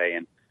that way.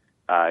 And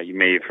you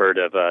may have heard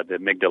of the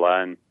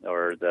amygdala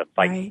or the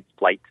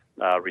fight-flight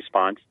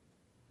response.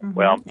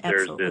 Well,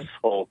 there's this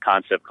whole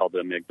concept called the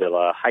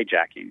amygdala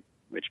hijacking,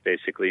 which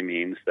basically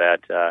means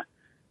that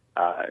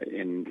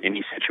in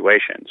any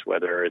situations,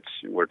 whether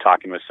we're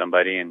talking with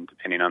somebody and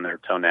depending on their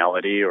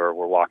tonality, or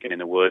we're walking in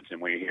the woods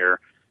and we hear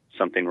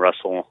something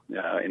rustle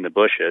in the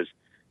bushes,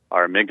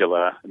 our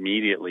amygdala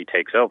immediately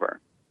takes over.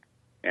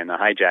 And the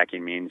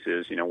hijacking means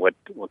is, what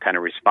kind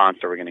of response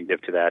are we going to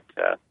give to that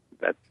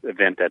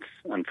event that's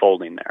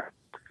unfolding there?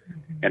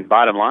 And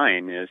bottom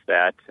line is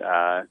that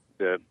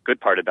the good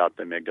part about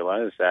the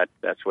amygdala is that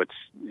that's what's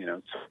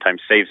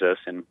sometimes saves us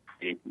in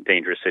a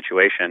dangerous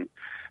situation,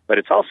 but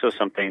it's also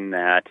something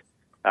that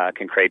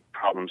can create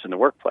problems in the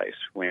workplace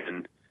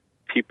when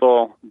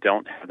people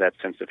don't have that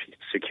sense of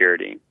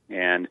security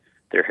and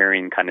they're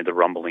hearing kind of the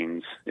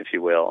rumblings, if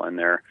you will, and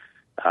they're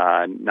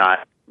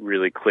not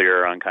really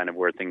clear on kind of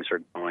where things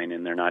are going,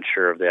 and they're not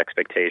sure of the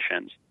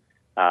expectations.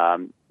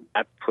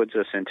 That puts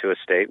us into a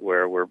state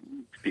where we're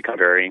become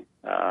very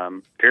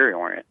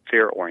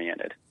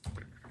fear-oriented.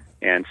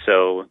 And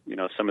so,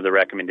 some of the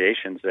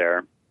recommendations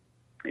there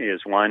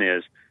is one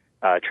is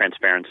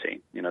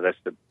transparency. That's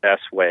the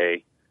best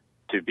way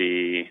to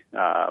be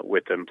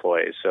with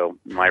employees. So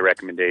my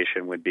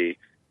recommendation would be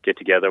get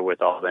together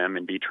with all of them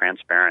and be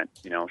transparent.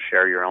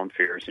 Share your own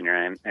fears and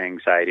your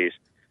anxieties,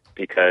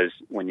 because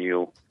when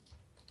you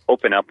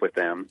open up with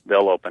them,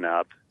 they'll open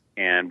up.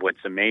 And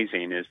what's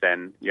amazing is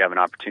then you have an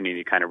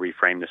opportunity to kind of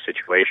reframe the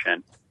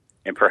situation.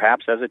 And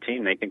perhaps as a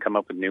team, they can come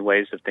up with new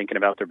ways of thinking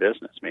about their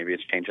business. Maybe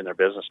it's changing their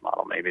business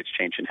model. Maybe it's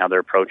changing how they're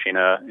approaching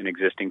an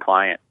existing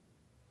client.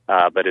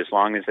 But as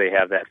long as they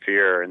have that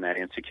fear and that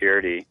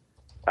insecurity,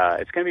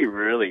 it's going to be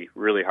really,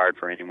 really hard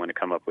for anyone to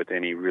come up with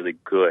any really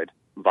good,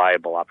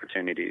 viable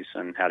opportunities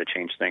on how to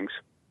change things.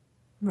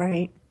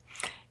 Right.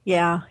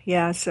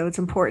 Yeah. So it's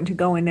important to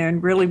go in there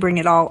and really bring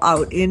it all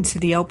out into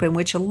the open,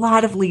 which a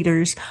lot of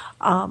leaders,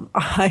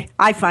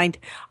 I find,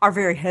 are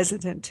very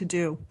hesitant to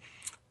do.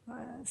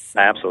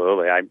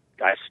 Absolutely. I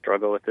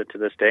struggle with it to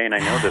this day, and I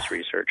know this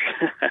research.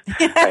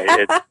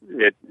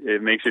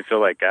 It makes you feel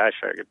like, gosh,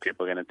 are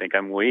people going to think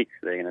I'm weak?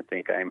 Are they going to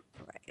think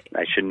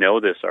I should know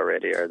this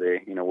already? Are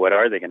they, what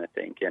are they going to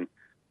think? And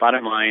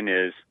bottom line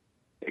is,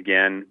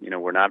 again,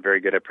 we're not very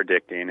good at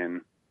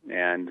predicting,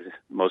 and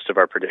most of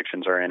our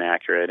predictions are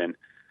inaccurate. And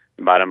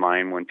bottom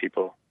line, when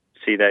people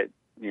see that,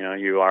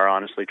 you are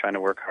honestly trying to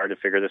work hard to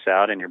figure this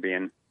out and you're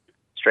being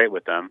straight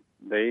with them,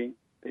 they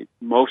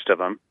most of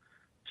them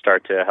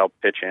start to help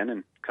pitch in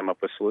and come up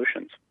with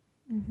solutions.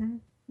 Mm-hmm.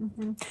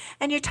 Mm-hmm.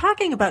 And you're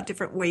talking about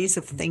different ways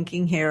of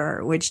thinking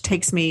here, which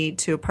takes me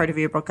to a part of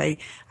your book I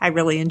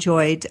really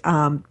enjoyed,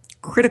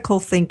 critical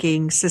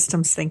thinking,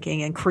 systems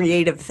thinking, and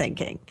creative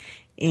thinking,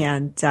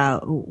 and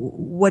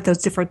what those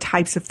different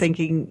types of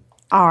thinking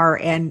are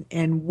and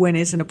when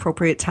is an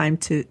appropriate time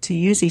to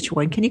use each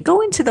one. Can you go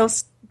into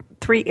those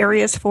three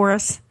areas for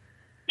us?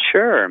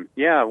 Sure.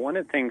 Yeah. One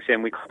of the things,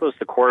 and we call those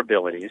the core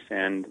abilities,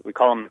 and we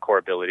call them the core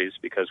abilities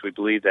because we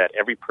believe that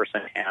every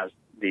person has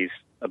these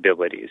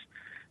abilities.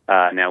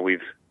 Now,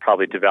 we've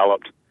probably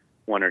developed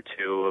one or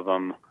two of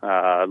them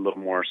a little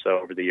more so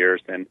over the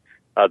years than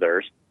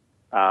others.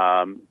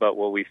 But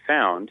what we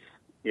found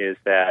is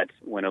that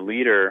when a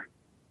leader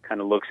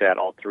kind of looks at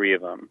all three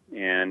of them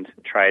and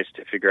tries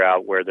to figure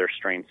out where their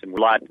strengths, and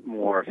a lot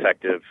more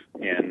effective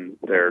in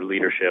their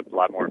leadership, a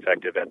lot more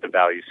effective at the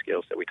value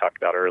skills that we talked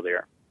about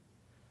earlier.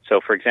 So,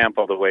 for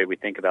example, the way we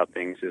think about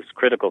things is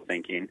critical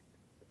thinking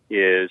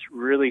is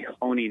really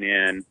honing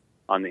in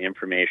on the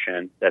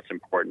information that's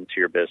important to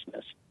your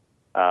business.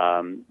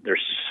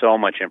 There's so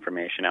much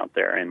information out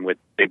there, and with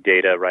big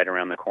data right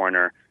around the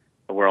corner,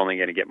 we're only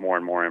going to get more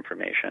and more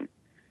information.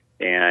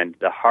 And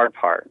the hard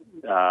part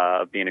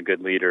of being a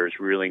good leader is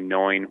really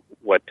knowing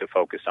what to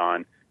focus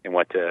on and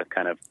what to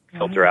kind of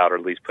filter out or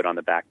at least put on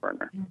the back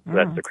burner. So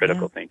that's the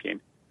critical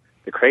thinking.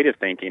 The creative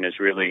thinking is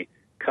really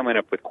coming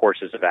up with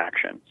courses of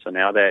action. So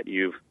now that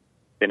you've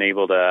been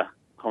able to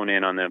hone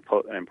in on the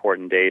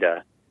important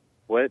data,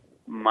 what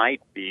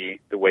might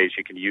be the ways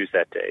you can use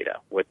that data?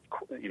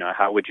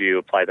 How would you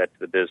apply that to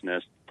the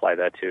business, apply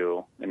that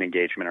to an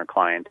engagement or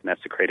client? And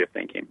that's the creative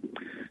thinking.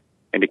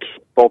 And to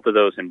keep both of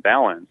those in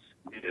balance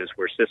is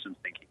where systems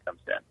thinking comes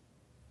in.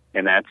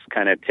 And that's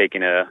kind of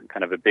taking a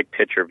big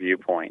picture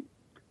viewpoint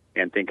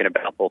and thinking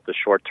about both the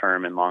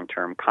short-term and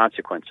long-term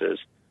consequences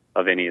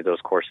of any of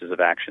those courses of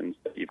actions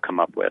that you've come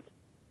up with.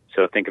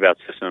 So think about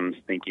systems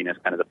thinking as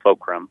kind of the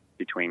fulcrum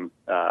between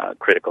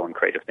critical and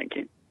creative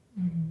thinking.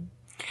 Mm-hmm.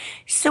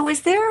 So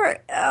is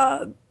there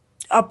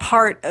a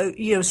part,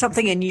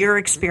 something in your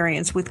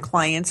experience with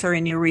clients or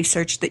in your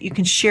research that you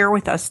can share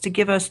with us to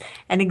give us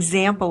an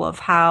example of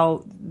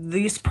how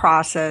this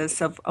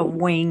process of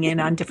weighing in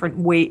on different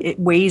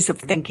ways of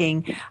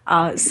thinking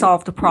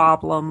solved a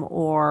problem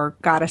or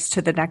got us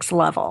to the next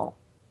level?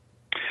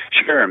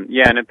 Sure.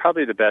 Yeah, and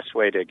probably the best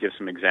way to give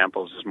some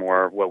examples is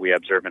more what we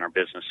observe in our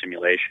business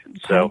simulations.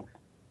 Okay. So,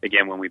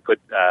 again, when we put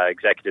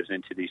executives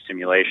into these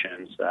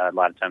simulations, a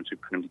lot of times we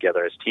put them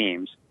together as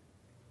teams,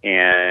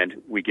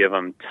 and we give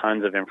them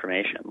tons of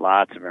information,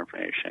 lots of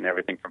information,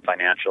 everything from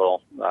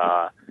financial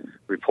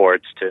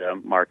reports to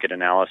market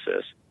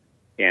analysis.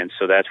 And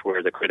so that's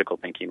where the critical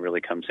thinking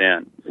really comes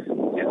in.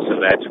 And so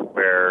that's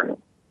where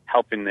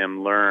helping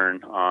them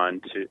learn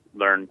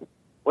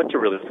what to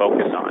really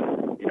focus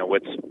on. You know,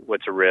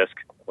 what's a risk,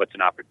 what's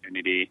an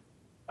opportunity,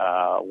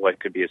 what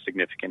could be a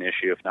significant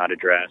issue if not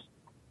addressed,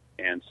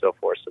 and so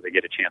forth. So they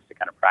get a chance to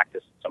kind of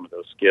practice some of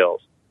those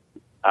skills.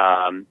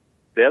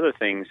 The other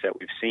things that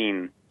we've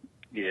seen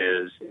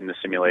is in the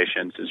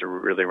simulations is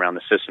really around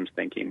the systems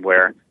thinking,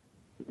 where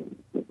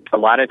a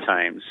lot of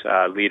times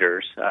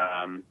leaders,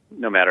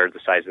 no matter the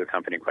size of the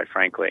company, quite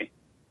frankly,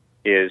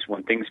 is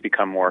when things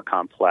become more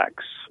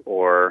complex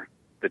or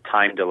the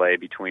time delay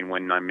between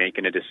when I'm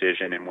making a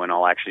decision and when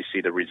I'll actually see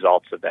the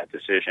results of that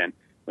decision,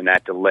 when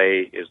that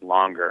delay is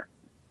longer,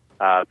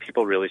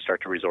 people really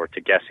start to resort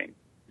to guessing.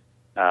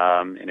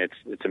 And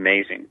it's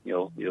amazing.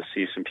 You'll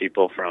see some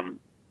people from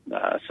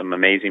some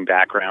amazing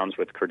backgrounds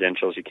with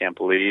credentials you can't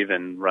believe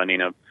and running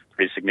a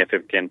pretty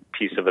significant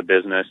piece of a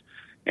business,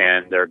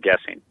 and they're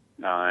guessing.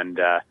 And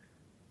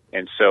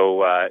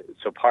so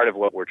part of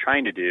what we're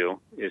trying to do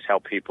is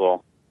help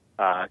people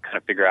kind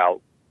of figure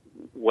out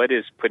what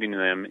is putting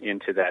them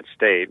into that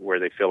state where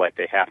they feel like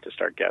they have to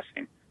start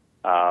guessing.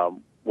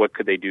 What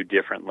could they do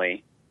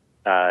differently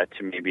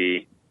to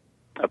maybe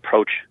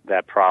approach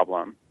that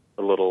problem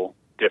a little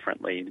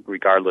differently,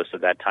 regardless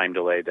of that time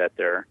delay that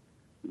they're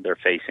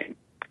facing.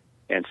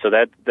 And so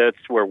that's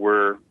where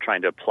we're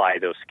trying to apply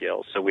those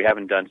skills. So we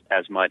haven't done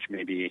as much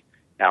maybe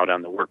out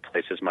on the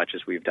workplace as much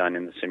as we've done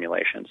in the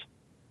simulations.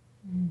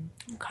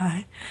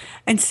 Okay.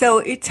 And so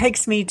it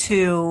takes me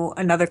to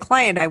another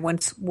client I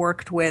once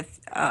worked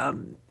with,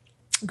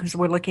 because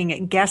we're looking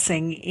at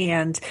guessing,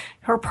 and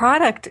her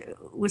product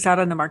was out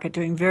on the market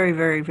doing very,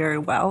 very, very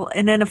well.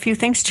 And then a few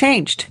things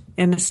changed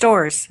in the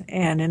stores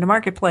and in the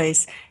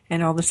marketplace,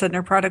 and all of a sudden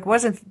her product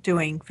wasn't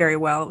doing very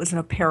well. It was an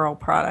apparel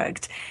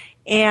product.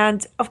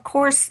 And of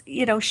course,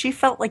 you know, she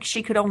felt like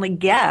she could only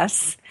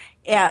guess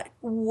at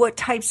what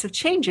types of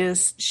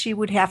changes she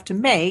would have to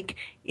make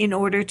in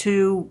order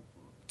to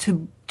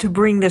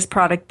bring this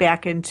product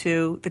back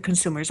into the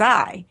consumer's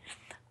eye.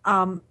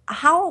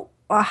 How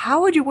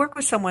would you work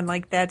with someone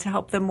like that to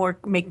help them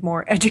make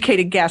more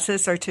educated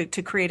guesses, or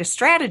to create a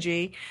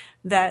strategy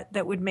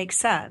that would make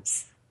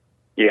sense?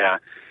 Yeah,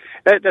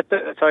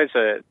 that's always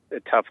a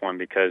tough one,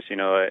 because, you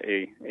know,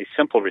 a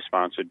simple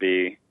response would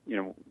be, you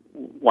know,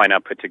 why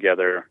not put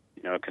together,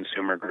 you know,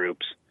 consumer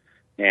groups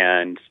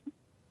and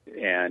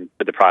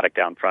put the product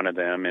out in front of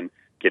them and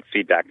get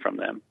feedback from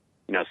them.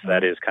 You know, so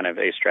that is kind of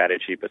a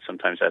strategy, but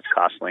sometimes that's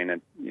costly and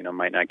it, you know,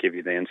 might not give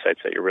you the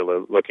insights that you're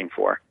really looking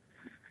for.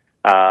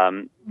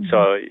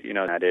 So, you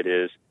know, that it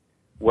is,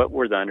 what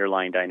were the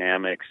underlying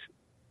dynamics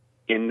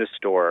in the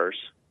stores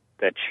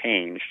that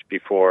changed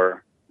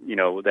before, you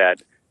know,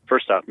 that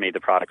first off made the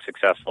product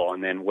successful,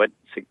 and then what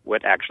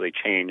actually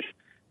changed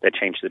that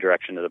changed the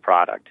direction of the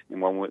product.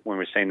 And when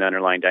we're saying the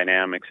underlying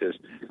dynamics is,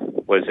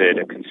 was it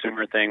a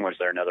consumer thing? Was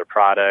there another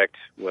product?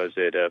 Was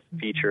it a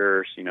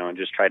features? You know, and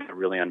just try to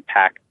really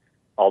unpack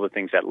all the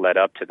things that led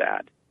up to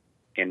that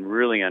and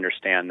really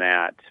understand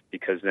that,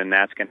 because then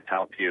that's going to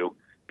help you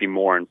be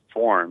more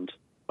informed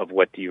of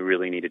what do you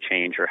really need to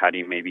change, or how do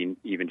you maybe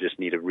even just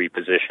need to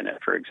reposition it,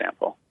 for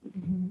example.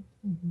 Mm-hmm.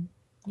 Mm-hmm.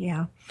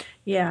 Yeah.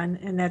 Yeah.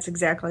 And that's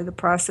exactly the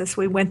process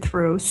we went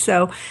through.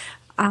 So,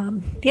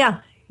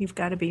 you've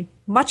got to be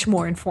much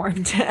more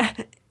informed.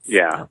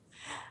 Yeah.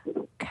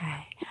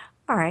 Okay.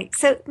 All right.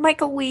 So,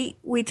 Michael,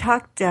 we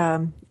talked,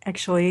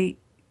 actually,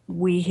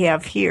 we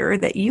have here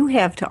that you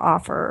have to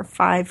offer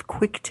 5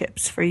 quick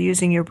tips for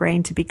using your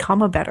brain to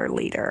become a better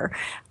leader.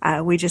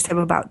 We just have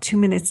about 2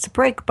 minutes to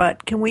break,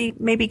 but can we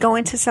maybe go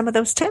into some of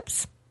those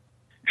tips?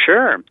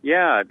 Sure.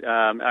 Yeah.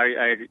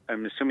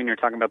 I'm assuming you're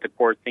talking about the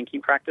core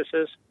thinking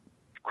practices.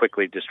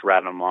 Quickly just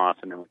rattle them off,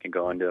 and then we can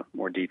go into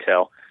more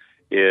detail.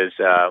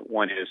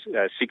 One is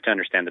seek to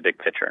understand the big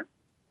picture.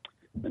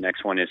 The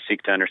next one is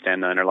seek to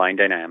understand the underlying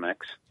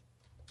dynamics.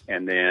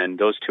 And then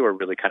those two are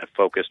really kind of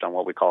focused on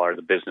what we call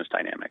the business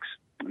dynamics.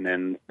 And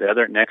then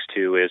the next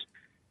two is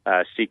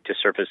seek to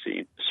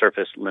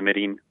surface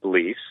limiting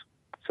beliefs.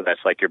 So that's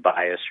like your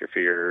bias, your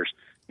fears,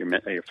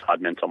 your flawed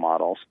mental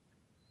models.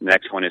 The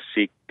next one is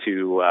seek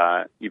to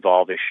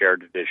evolve a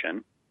shared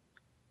vision.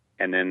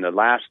 And then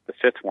the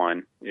fifth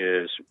one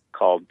is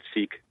called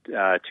seek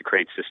to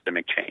create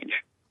systemic change.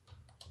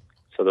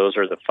 So those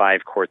are the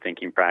 5 core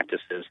thinking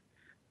practices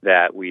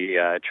that we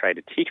try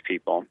to teach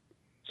people.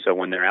 So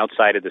when they're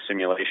outside of the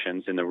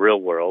simulations in the real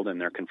world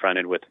and they're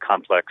confronted with a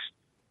complex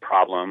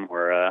problem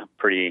or a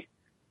pretty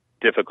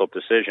difficult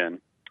decision,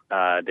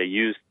 they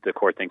use the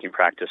core thinking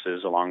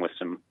practices along with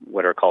some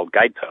what are called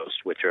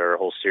guideposts, which are a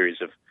whole series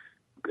of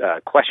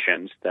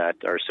questions that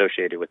are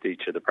associated with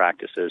each of the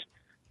practices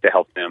to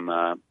help them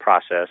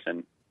process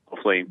and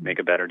hopefully make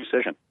a better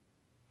decision.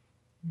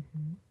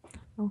 Mm-hmm.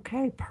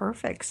 Okay,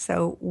 perfect.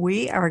 So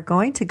we are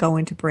going to go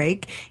into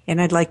break, and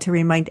I'd like to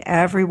remind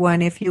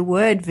everyone, if you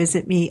would,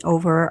 visit me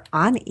over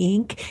on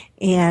Inc.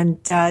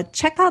 and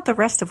check out the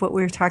rest of what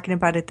we were talking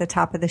about at the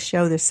top of the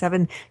show, the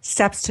 7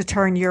 steps to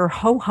turn your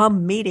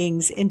ho-hum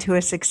meetings into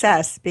a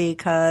success,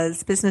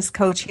 because Business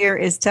Coach here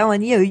is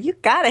telling you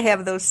got to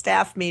have those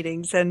staff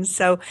meetings. And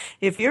so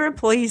if your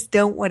employees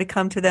don't want to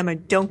come to them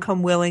and don't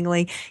come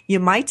willingly, you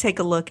might take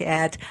a look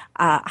at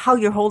how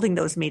you're holding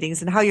those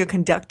meetings and how you're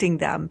conducting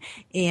them,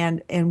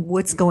 and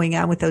what's going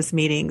on with those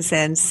meetings.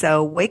 And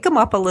so wake them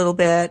up a little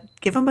bit,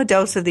 give them a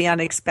dose of the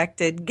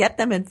unexpected, get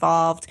them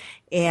involved,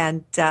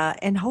 and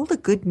hold a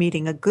good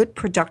meeting, a good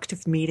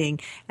productive meeting.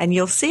 And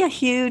you'll see a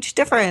huge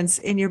difference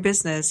in your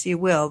business. You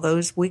will.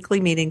 Those weekly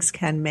meetings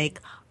can make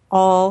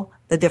all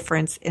the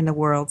difference in the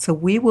world. So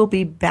we will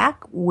be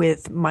back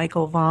with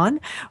Michael Vaughan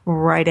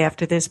right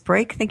after this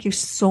break. Thank you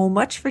so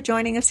much for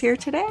joining us here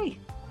today.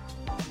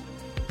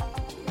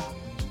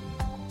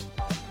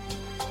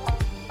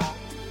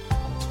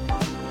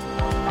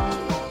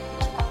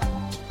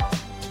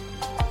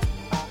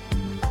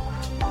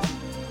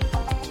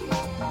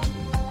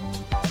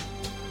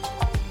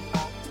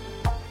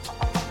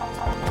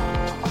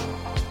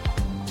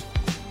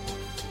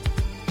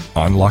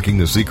 Unlocking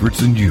the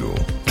secrets in you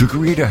to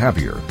create a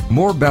happier,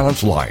 more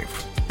balanced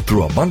life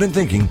through abundant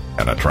thinking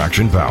and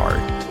attraction power.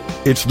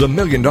 It's the $1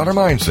 Million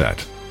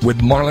Mindset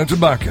with Marla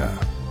Tabaka.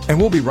 And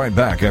we'll be right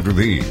back after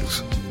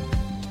these.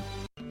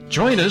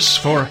 Join us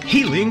for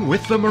Healing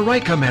with the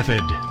Marika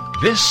Method.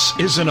 This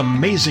is an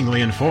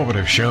amazingly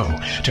informative show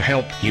to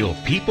help heal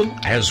people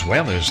as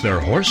well as their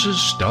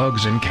horses,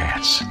 dogs, and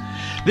cats.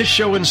 This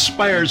show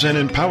inspires and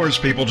empowers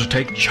people to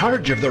take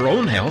charge of their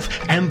own health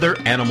and their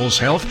animals'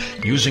 health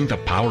using the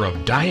power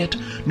of diet,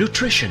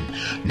 nutrition,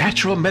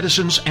 natural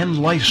medicines,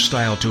 and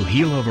lifestyle to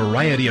heal a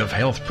variety of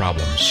health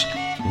problems.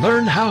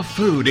 Learn how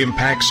food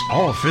impacts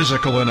all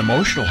physical and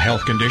emotional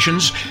health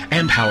conditions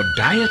and how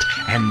diet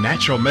and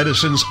natural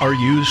medicines are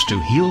used to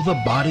heal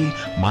the body,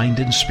 mind,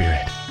 and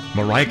spirit.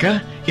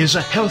 Marika is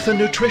a health and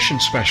nutrition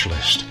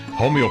specialist,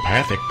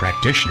 homeopathic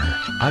practitioner,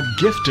 a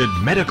gifted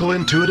medical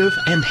intuitive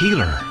and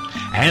healer,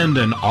 and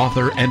an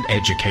author and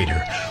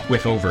educator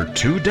with over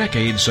 2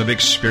 decades of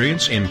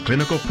experience in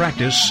clinical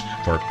practice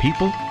for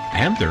people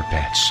and their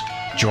pets.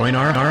 Join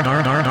our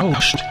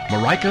host,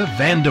 Marika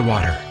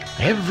Vandewater,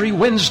 every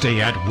Wednesday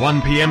at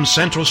 1 p.m.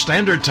 Central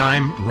Standard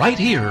Time right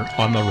here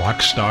on the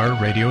Rockstar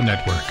Radio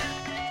Network.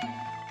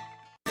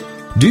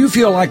 Do you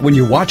feel like when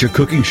you watch a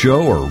cooking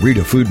show or read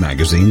a food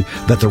magazine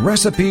that the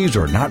recipes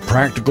are not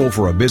practical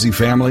for a busy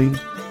family?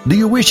 Do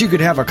you wish you could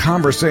have a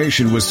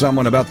conversation with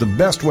someone about the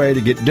best way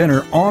to get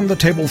dinner on the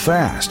table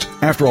fast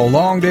after a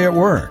long day at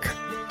work?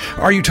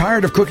 Are you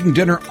tired of cooking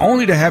dinner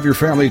only to have your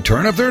family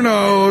turn up their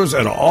nose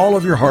at all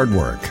of your hard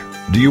work?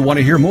 Do you want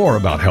to hear more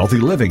about healthy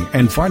living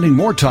and finding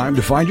more time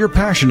to find your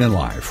passion in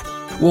life?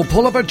 Well,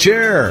 pull up a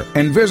chair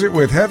and visit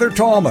with Heather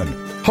Tallman,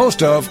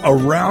 host of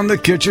Around the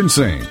Kitchen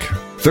Sink,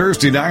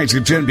 Thursday nights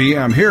at 10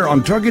 p.m. here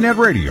on TogiNet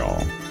Radio.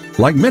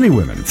 Like many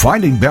women,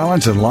 finding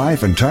balance in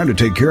life and time to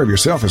take care of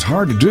yourself is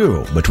hard to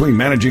do. Between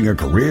managing a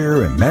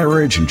career and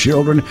marriage and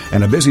children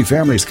and a busy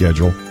family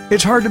schedule,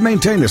 it's hard to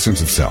maintain a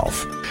sense of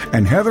self.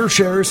 And Heather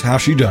shares how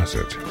she does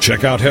it.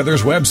 Check out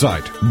Heather's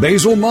website,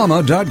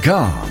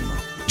 basilmama.com.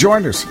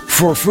 Join us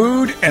for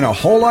food and a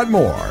whole lot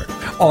more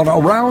on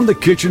Around the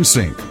Kitchen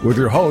Sink with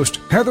your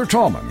host, Heather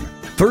Tallman,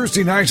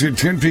 Thursday nights at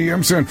 10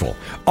 p.m. Central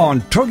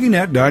on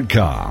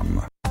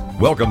TogiNet.com.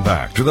 Welcome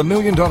back to the $1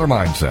 Million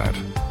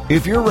Mindset.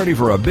 If you're ready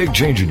for a big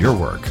change in your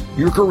work,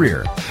 your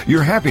career,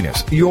 your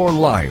happiness, your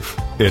life,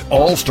 it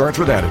all starts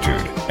with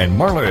attitude, and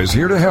Marla is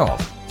here to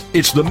help.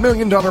 It's the $1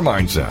 Million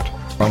Mindset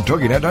on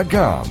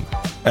TogiNet.com.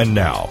 And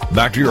now,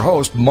 back to your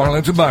host,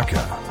 Marla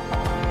Tabaka.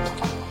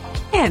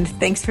 And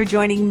thanks for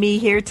joining me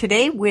here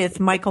today with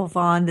Michael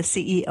Vaughan, the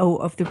CEO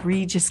of the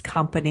Regis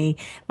Company.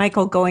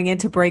 Michael, going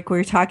into break, we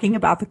were talking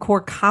about the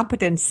core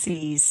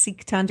competencies,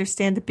 seek to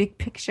understand the big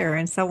picture,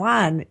 and so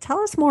on.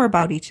 Tell us more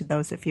about each of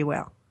those, if you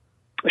will.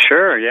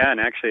 Sure, yeah, and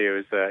actually it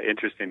was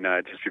interesting,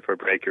 just before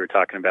break, you were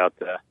talking about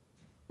the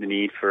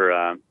need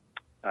for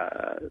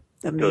The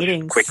those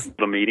meetings. quick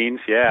little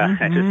meetings, yeah.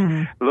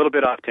 Mm-hmm. Just a little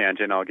bit off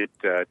tangent, I'll get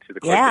to the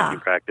core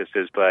thinking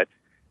practices, but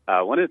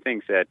one of the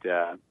things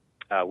that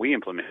we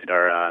implemented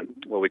are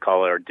what we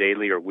call our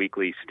daily or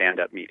weekly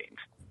stand-up meetings.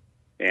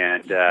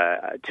 And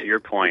to your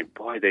point,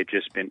 boy, they've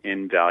just been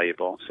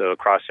invaluable. So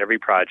across every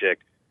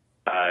project,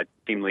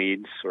 team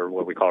leads, or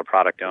what we call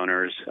product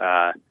owners,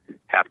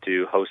 have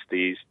to host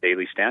these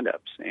daily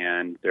stand-ups.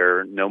 And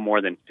they're no more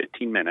than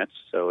 15 minutes,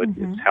 so it's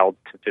held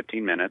to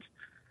 15 minutes.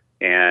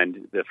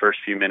 And the first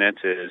few minutes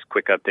is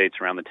quick updates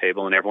around the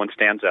table, and everyone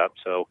stands up,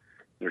 so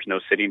there's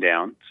no sitting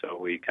down. So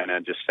we kind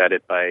of just set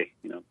it by,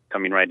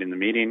 coming right in the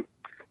meeting.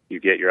 You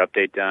get your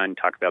update done,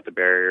 talk about the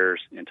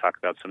barriers, and talk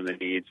about some of the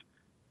needs.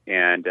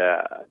 And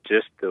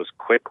just those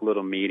quick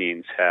little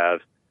meetings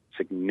have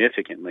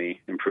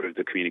significantly improved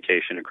the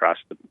communication across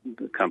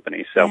the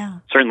company. So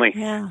certainly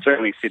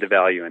see the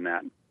value in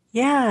that.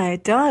 Yeah,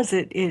 it does.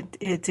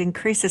 It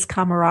increases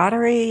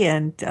camaraderie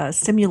and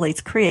stimulates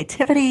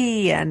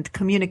creativity and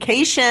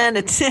communication.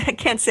 I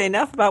can't say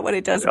enough about what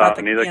it does Oh, about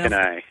the, neither can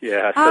I.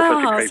 Yeah, that's such a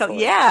Oh, great so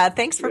point. yeah,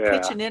 thanks for Yeah,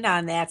 pitching in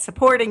on that,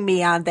 supporting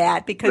me on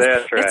that, because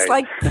that's it's right.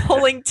 like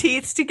pulling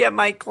teeth to get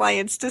my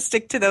clients to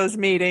stick to those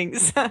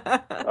meetings.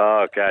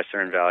 Oh gosh,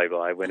 they're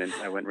invaluable. I went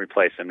and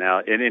replaced them now,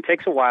 and it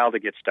takes a while to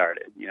get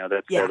started.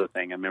 That's the Yeah. other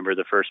thing. I remember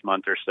the first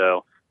month or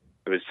so,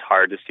 it was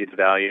hard to see the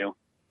value.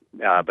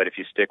 But if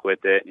you stick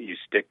with it, you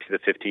stick to the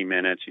 15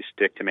 minutes, you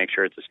stick to make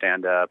sure it's a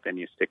stand up, and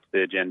you stick to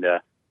the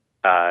agenda,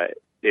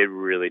 it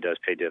really does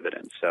pay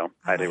dividends. So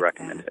I highly like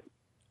recommend that. it.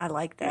 I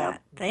like Yeah.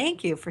 that.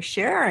 Thank you for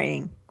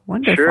sharing.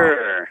 Wonderful.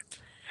 Sure.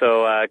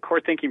 So core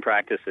thinking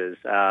practices.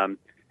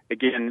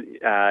 Again,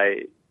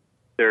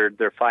 there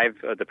are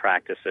 5 of the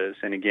practices,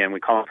 and again, we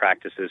call them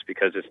practices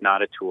because it's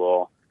not a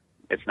tool,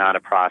 it's not a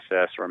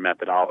process or a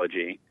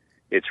methodology.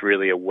 It's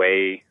really a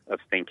way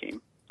of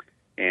thinking.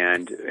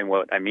 And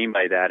what I mean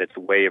by that, it's a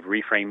way of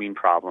reframing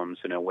problems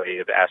and a way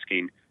of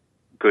asking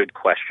good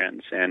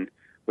questions. And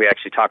we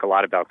actually talk a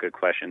lot about good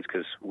questions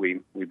because we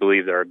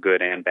believe there are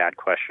good and bad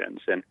questions.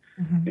 And,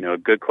 Mhm. a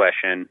good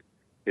question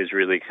is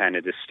really kind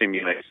of to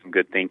stimulate some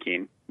good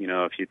thinking.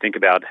 If you think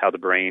about how the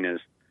brain is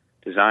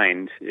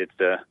designed, it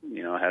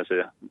has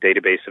a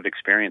database of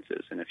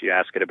experiences. And if you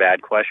ask it a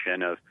bad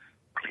question of,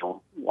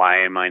 why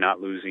am I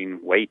not losing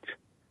weight?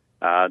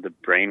 The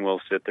brain will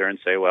sit there and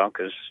say, well,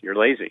 because you're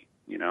lazy.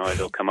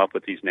 It'll come up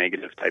with these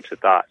negative types of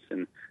thoughts.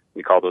 And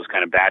we call those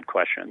kind of bad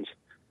questions,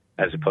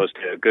 as opposed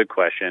to a good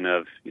question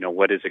of,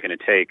 what is it going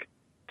to take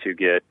to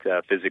get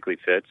physically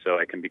fit so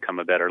I can become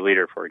a better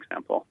leader, for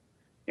example.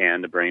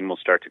 And the brain will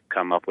start to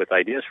come up with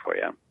ideas for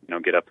you,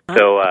 get up.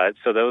 So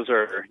those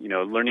are,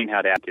 learning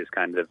how to act is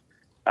kind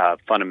of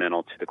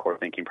fundamental to the core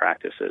thinking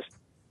practices.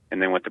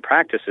 And then what the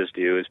practices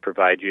do is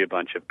provide you a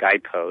bunch of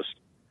guideposts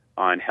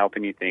on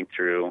helping you think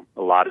through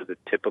a lot of the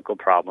typical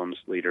problems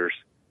leaders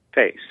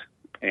face.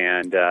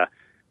 And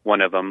one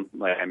of them,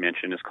 like I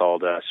mentioned, is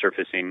called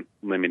surfacing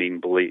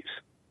limiting beliefs.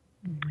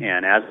 Mm-hmm.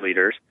 And as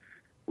leaders,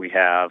 we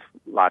have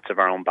lots of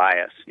our own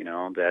bias,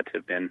 that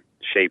have been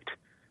shaped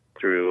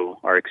through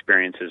our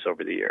experiences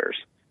over the years.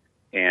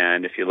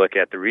 And if you look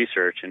at the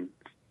research and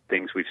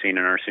things we've seen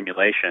in our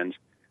simulations,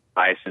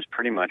 bias is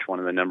pretty much one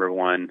of the number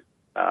one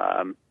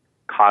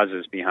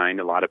causes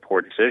behind a lot of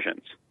poor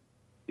decisions.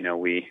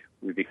 We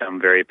become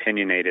very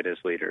opinionated as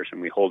leaders,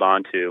 and we hold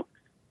on to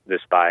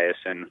this bias,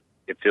 and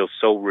it feels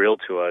so real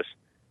to us,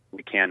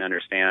 we can't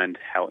understand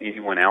how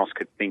anyone else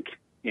could think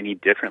any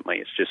differently.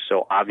 It's just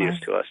so obvious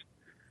to us.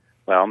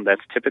 Well,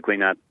 that's typically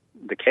not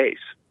the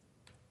case.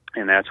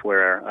 And that's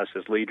where us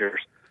as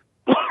leaders,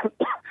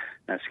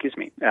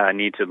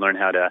 need to learn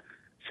how to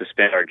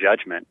suspend our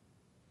judgment,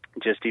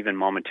 just even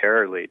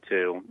momentarily,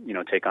 to,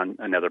 take on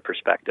another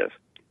perspective.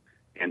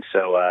 And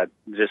so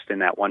just in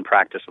that one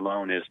practice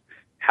alone is,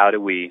 how do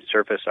we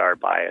surface our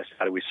bias?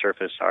 How do we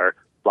surface our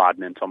flawed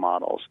mental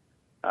models?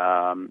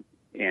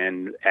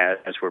 And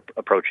as we're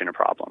approaching a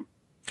problem.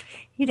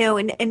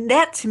 And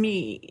that to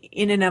me,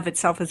 in and of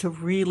itself, is a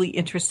really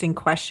interesting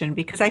question,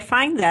 because I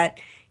find that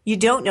you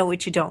don't know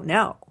what you don't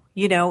know.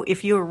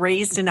 If you were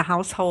raised in a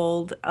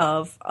household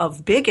of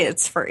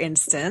bigots, for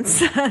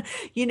instance,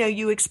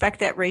 you expect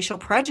that racial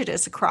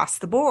prejudice across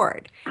the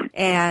board.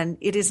 And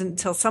it isn't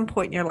until some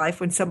point in your life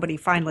when somebody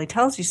finally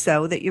tells you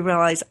so that you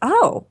realize,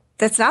 oh,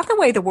 that's not the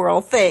way the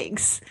world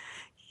thinks.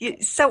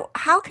 So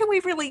how can we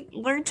really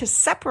learn to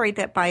separate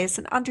that bias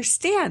and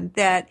understand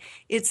that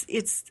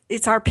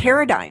it's our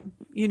paradigm?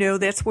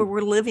 That's where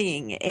we're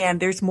living, and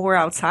there's more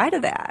outside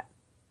of that.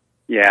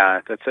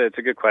 Yeah, it's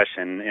a good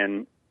question.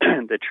 And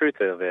the truth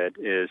of it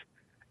is,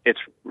 it's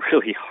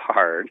really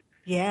hard.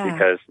 Yeah.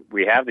 Because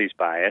we have these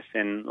bias,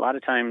 and a lot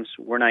of times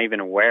we're not even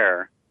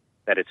aware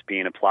that it's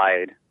being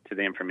applied to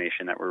the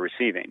information that we're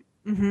receiving.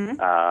 Mm-hmm.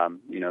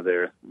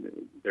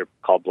 They're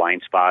called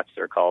blind spots.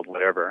 They're called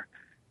whatever.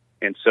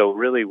 And so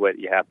really what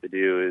you have to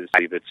do is, I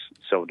believe it's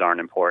so darn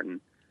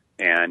important,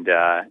 and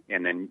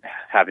then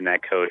having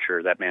that coach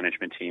or that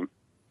management team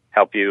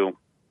help you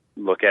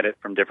look at it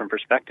from different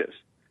perspectives.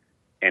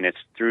 And it's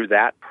through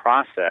that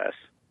process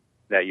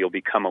that you'll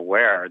become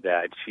aware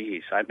that,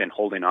 geez, I've been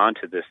holding on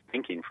to this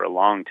thinking for a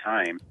long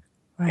time,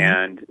 right,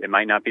 and it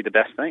might not be the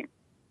best thing.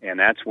 And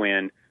that's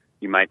when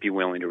you might be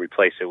willing to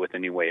replace it with a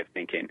new way of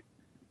thinking.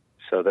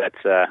 So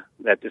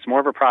it's more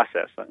of a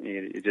process.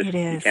 You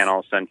can't all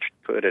of a sudden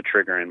put a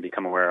trigger and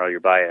become aware of your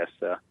bias.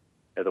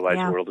 Otherwise,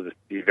 the world would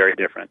be very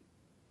different.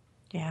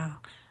 Yeah,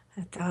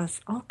 it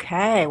does.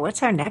 Okay,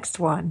 what's our next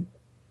one?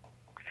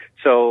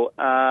 So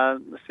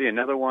let's see.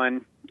 Another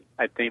one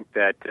I think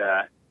that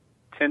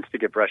tends to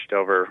get brushed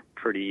over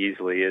pretty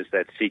easily is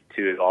that seek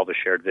to evolve a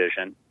shared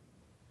vision.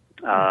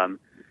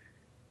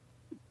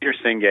 Peter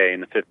Senge in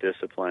the Fifth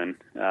Discipline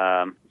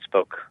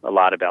spoke a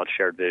lot about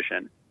shared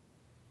vision.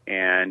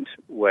 And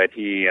what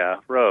he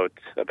wrote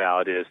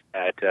about is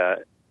that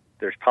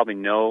there's probably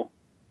no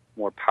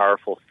more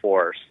powerful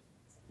force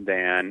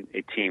than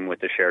a team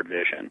with a shared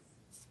vision.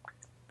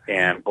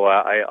 And boy,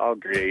 I'll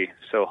agree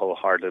so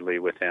wholeheartedly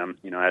with him.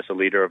 As a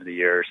leader over the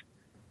years,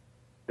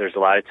 there's a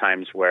lot of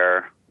times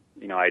where,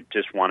 I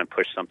just want to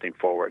push something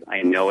forward.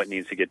 I know it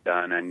needs to get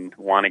done and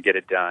want to get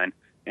it done,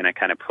 and I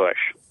kind of push.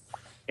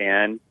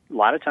 And a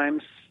lot of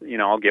times,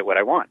 I'll get what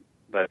I want,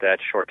 but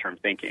that's short-term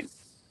thinking.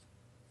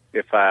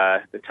 If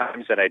the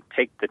times that I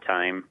take the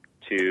time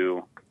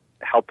to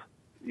help,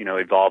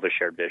 evolve a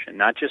shared vision,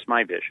 not just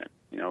my vision,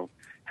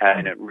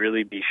 having it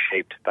really be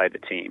shaped by the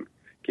team,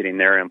 getting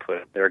their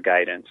input, their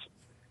guidance,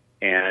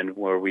 and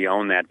where we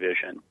own that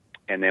vision.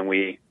 And then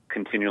we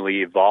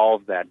continually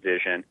evolve that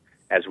vision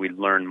as we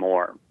learn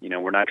more.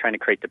 We're not trying to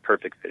create the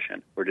perfect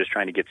vision. We're just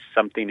trying to get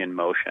something in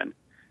motion,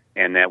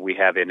 and that we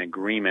have an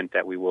agreement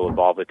that we will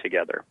evolve it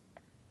together.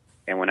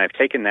 And when I've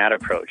taken that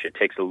approach, it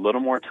takes a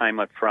little more time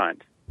up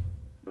front,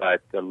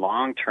 but the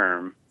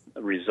long-term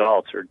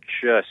results are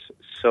just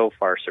so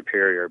far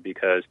superior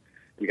because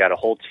you got a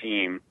whole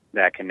team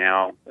that can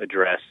now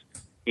address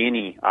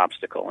any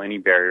obstacle, any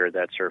barrier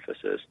that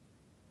surfaces.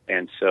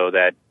 And so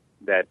that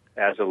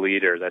as a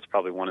leader, that's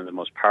probably one of the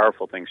most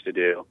powerful things to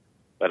do.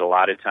 But a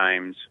lot of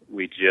times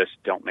we just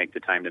don't make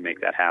the time to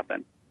make that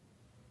happen.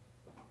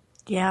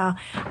 Yeah,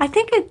 I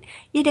think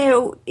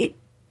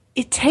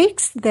it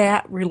takes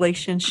that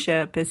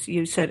relationship, as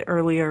you said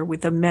earlier,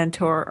 with a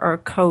mentor or a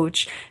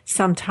coach,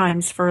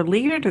 sometimes for a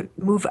leader to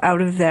move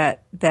out of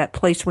that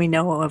place we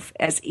know of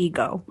as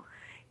ego.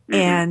 Mm-hmm.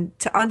 And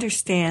to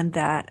understand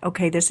that,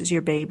 okay, this is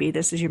your baby,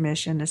 this is your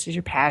mission, this is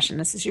your passion,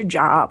 this is your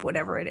job,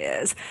 whatever it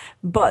is,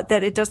 but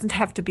that it doesn't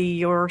have to be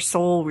your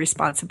sole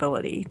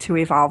responsibility to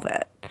evolve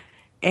it.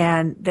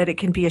 And that it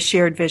can be a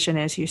shared vision,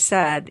 as you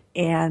said,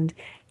 and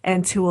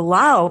to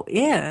allow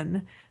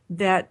in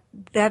that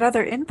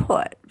other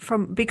input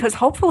because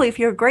hopefully if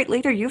you're a great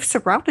leader, you've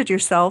surrounded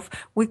yourself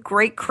with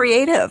great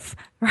creative,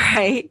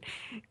 right?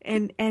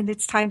 And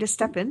it's time to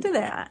step into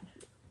that.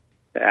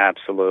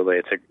 Absolutely.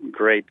 It's a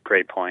great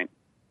point.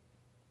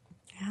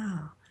 Yeah.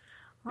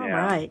 All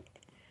right.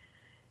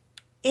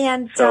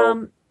 And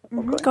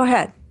go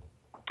ahead.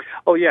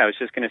 Oh yeah, I was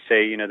just going to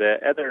say, the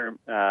other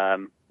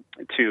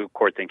two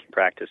core thinking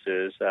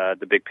practices,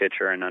 the big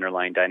picture and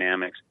underlying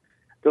dynamics,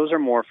 those are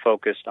more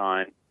focused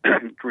on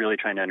really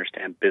trying to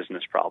understand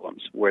business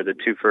problems, where the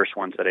two first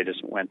ones that I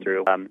just went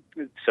through.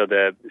 So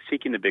the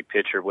seeking the big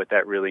picture, what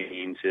that really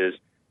means is,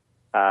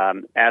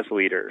 as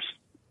leaders,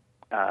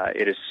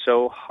 it is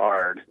so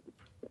hard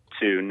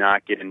to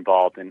not get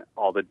involved in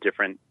all the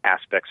different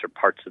aspects or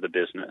parts of the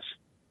business.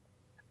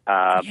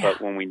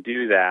 But when we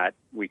do that,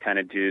 we kind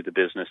of do the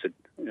business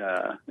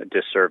a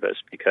disservice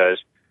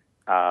because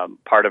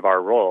part of our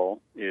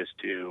role is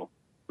to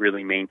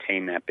really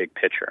maintain that big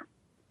picture.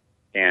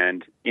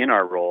 And in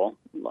our role,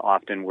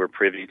 often we're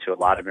privy to a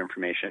lot of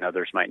information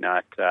others might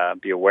not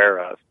be aware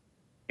of.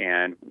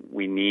 And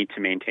we need to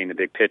maintain the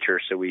big picture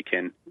so we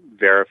can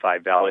verify,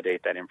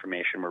 validate that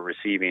information we're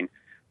receiving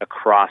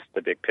across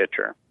the big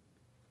picture.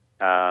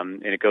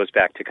 And it goes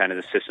back to kind of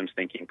the systems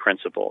thinking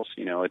principles.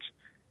 It's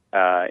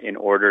in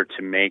order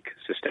to make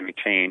systemic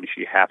change,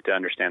 you have to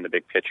understand the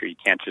big picture. You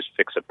can't just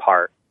fix a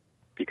part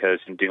because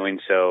in doing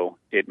so,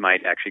 it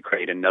might actually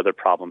create another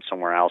problem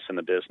somewhere else in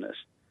the business.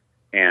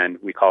 And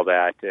we call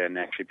that, and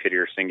actually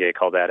Peter Singay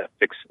called that a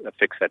fix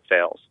that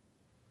fails.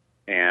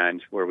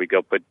 And where we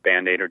go put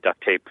Band-Aid or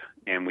duct tape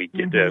and we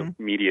get the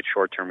immediate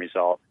short-term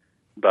result,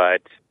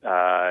 but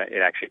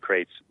it actually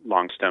creates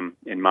long-term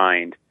in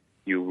mind.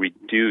 You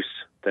reduce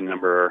the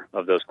number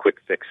of those quick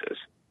fixes.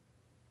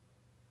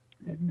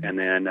 Mm-hmm. And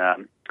then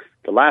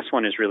the last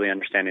one is really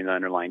understanding the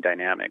underlying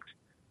dynamics.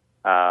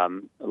 A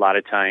lot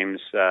of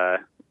times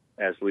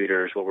as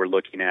leaders, what we're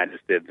looking at is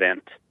the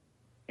event.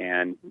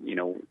 And,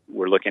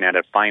 we're looking at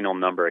a final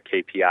number, a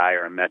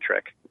KPI or a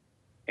metric,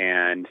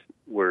 and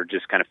we're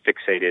just kind of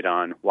fixated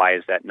on why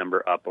is that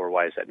number up or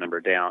why is that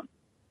number down.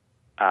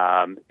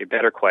 A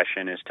better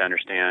question is to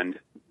understand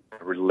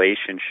the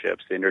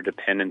relationships, the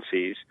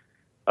interdependencies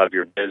of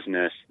your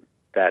business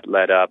that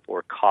led up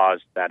or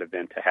caused that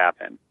event to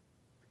happen.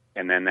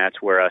 And then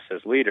that's where us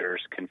as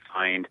leaders can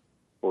find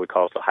what we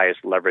call the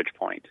highest leverage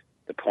point,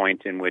 the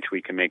point in which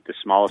we can make the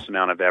smallest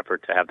amount of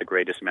effort to have the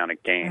greatest amount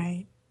of gain.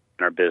 Right.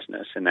 Our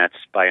business, and that's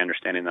by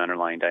understanding the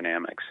underlying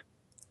dynamics.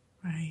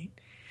 Right.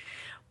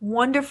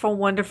 Wonderful,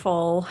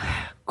 wonderful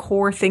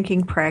core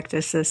thinking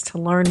practices to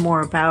learn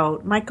more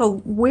about. Michael,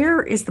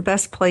 where is the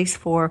best place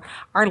for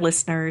our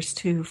listeners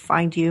to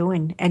find you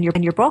and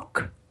your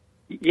book?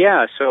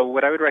 Yeah, so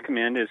what I would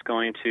recommend is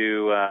going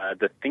to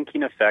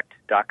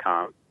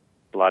thethinkingeffect.com.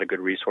 A lot of good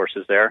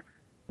resources there.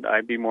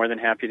 I'd be more than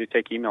happy to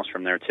take emails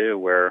from there too,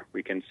 where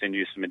we can send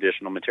you some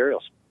additional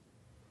materials.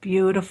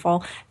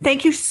 Beautiful.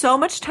 Thank you so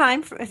much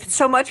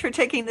for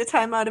taking the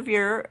time out of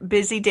your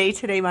busy day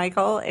today,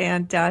 Michael.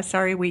 And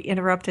sorry we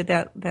interrupted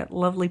that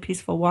lovely,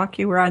 peaceful walk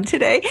you were on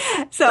today.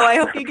 So I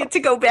hope you get to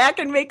go back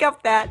and make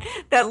up that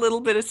little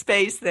bit of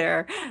space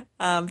there.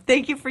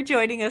 Thank you for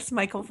joining us,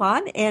 Michael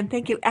Vaughan. And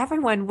thank you,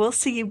 everyone. We'll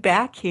see you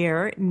back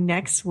here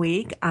next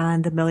week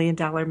on the $1 Million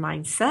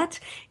Mindset.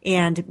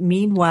 And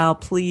meanwhile,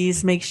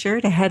 please make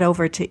sure to head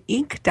over to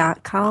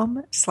inc.com/author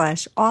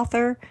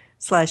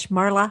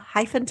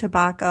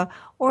facebook.com/Marla-Tabaka,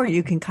 or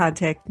you can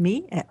contact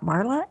me at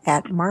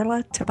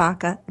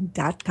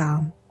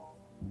marla@marlatabaka.com.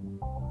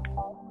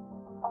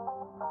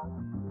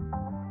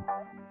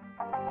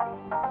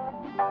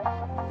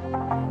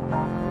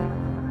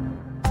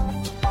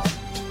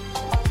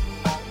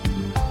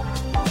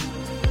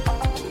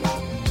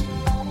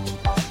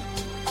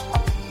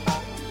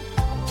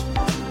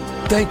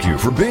 Thank you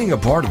for being a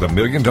part of the $1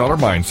 Million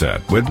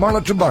Mindset with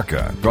Marla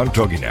Tabaka on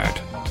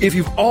TogiNet. If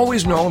you've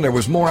always known there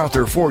was more out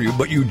there for you,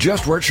 but you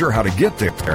just weren't sure how to get there,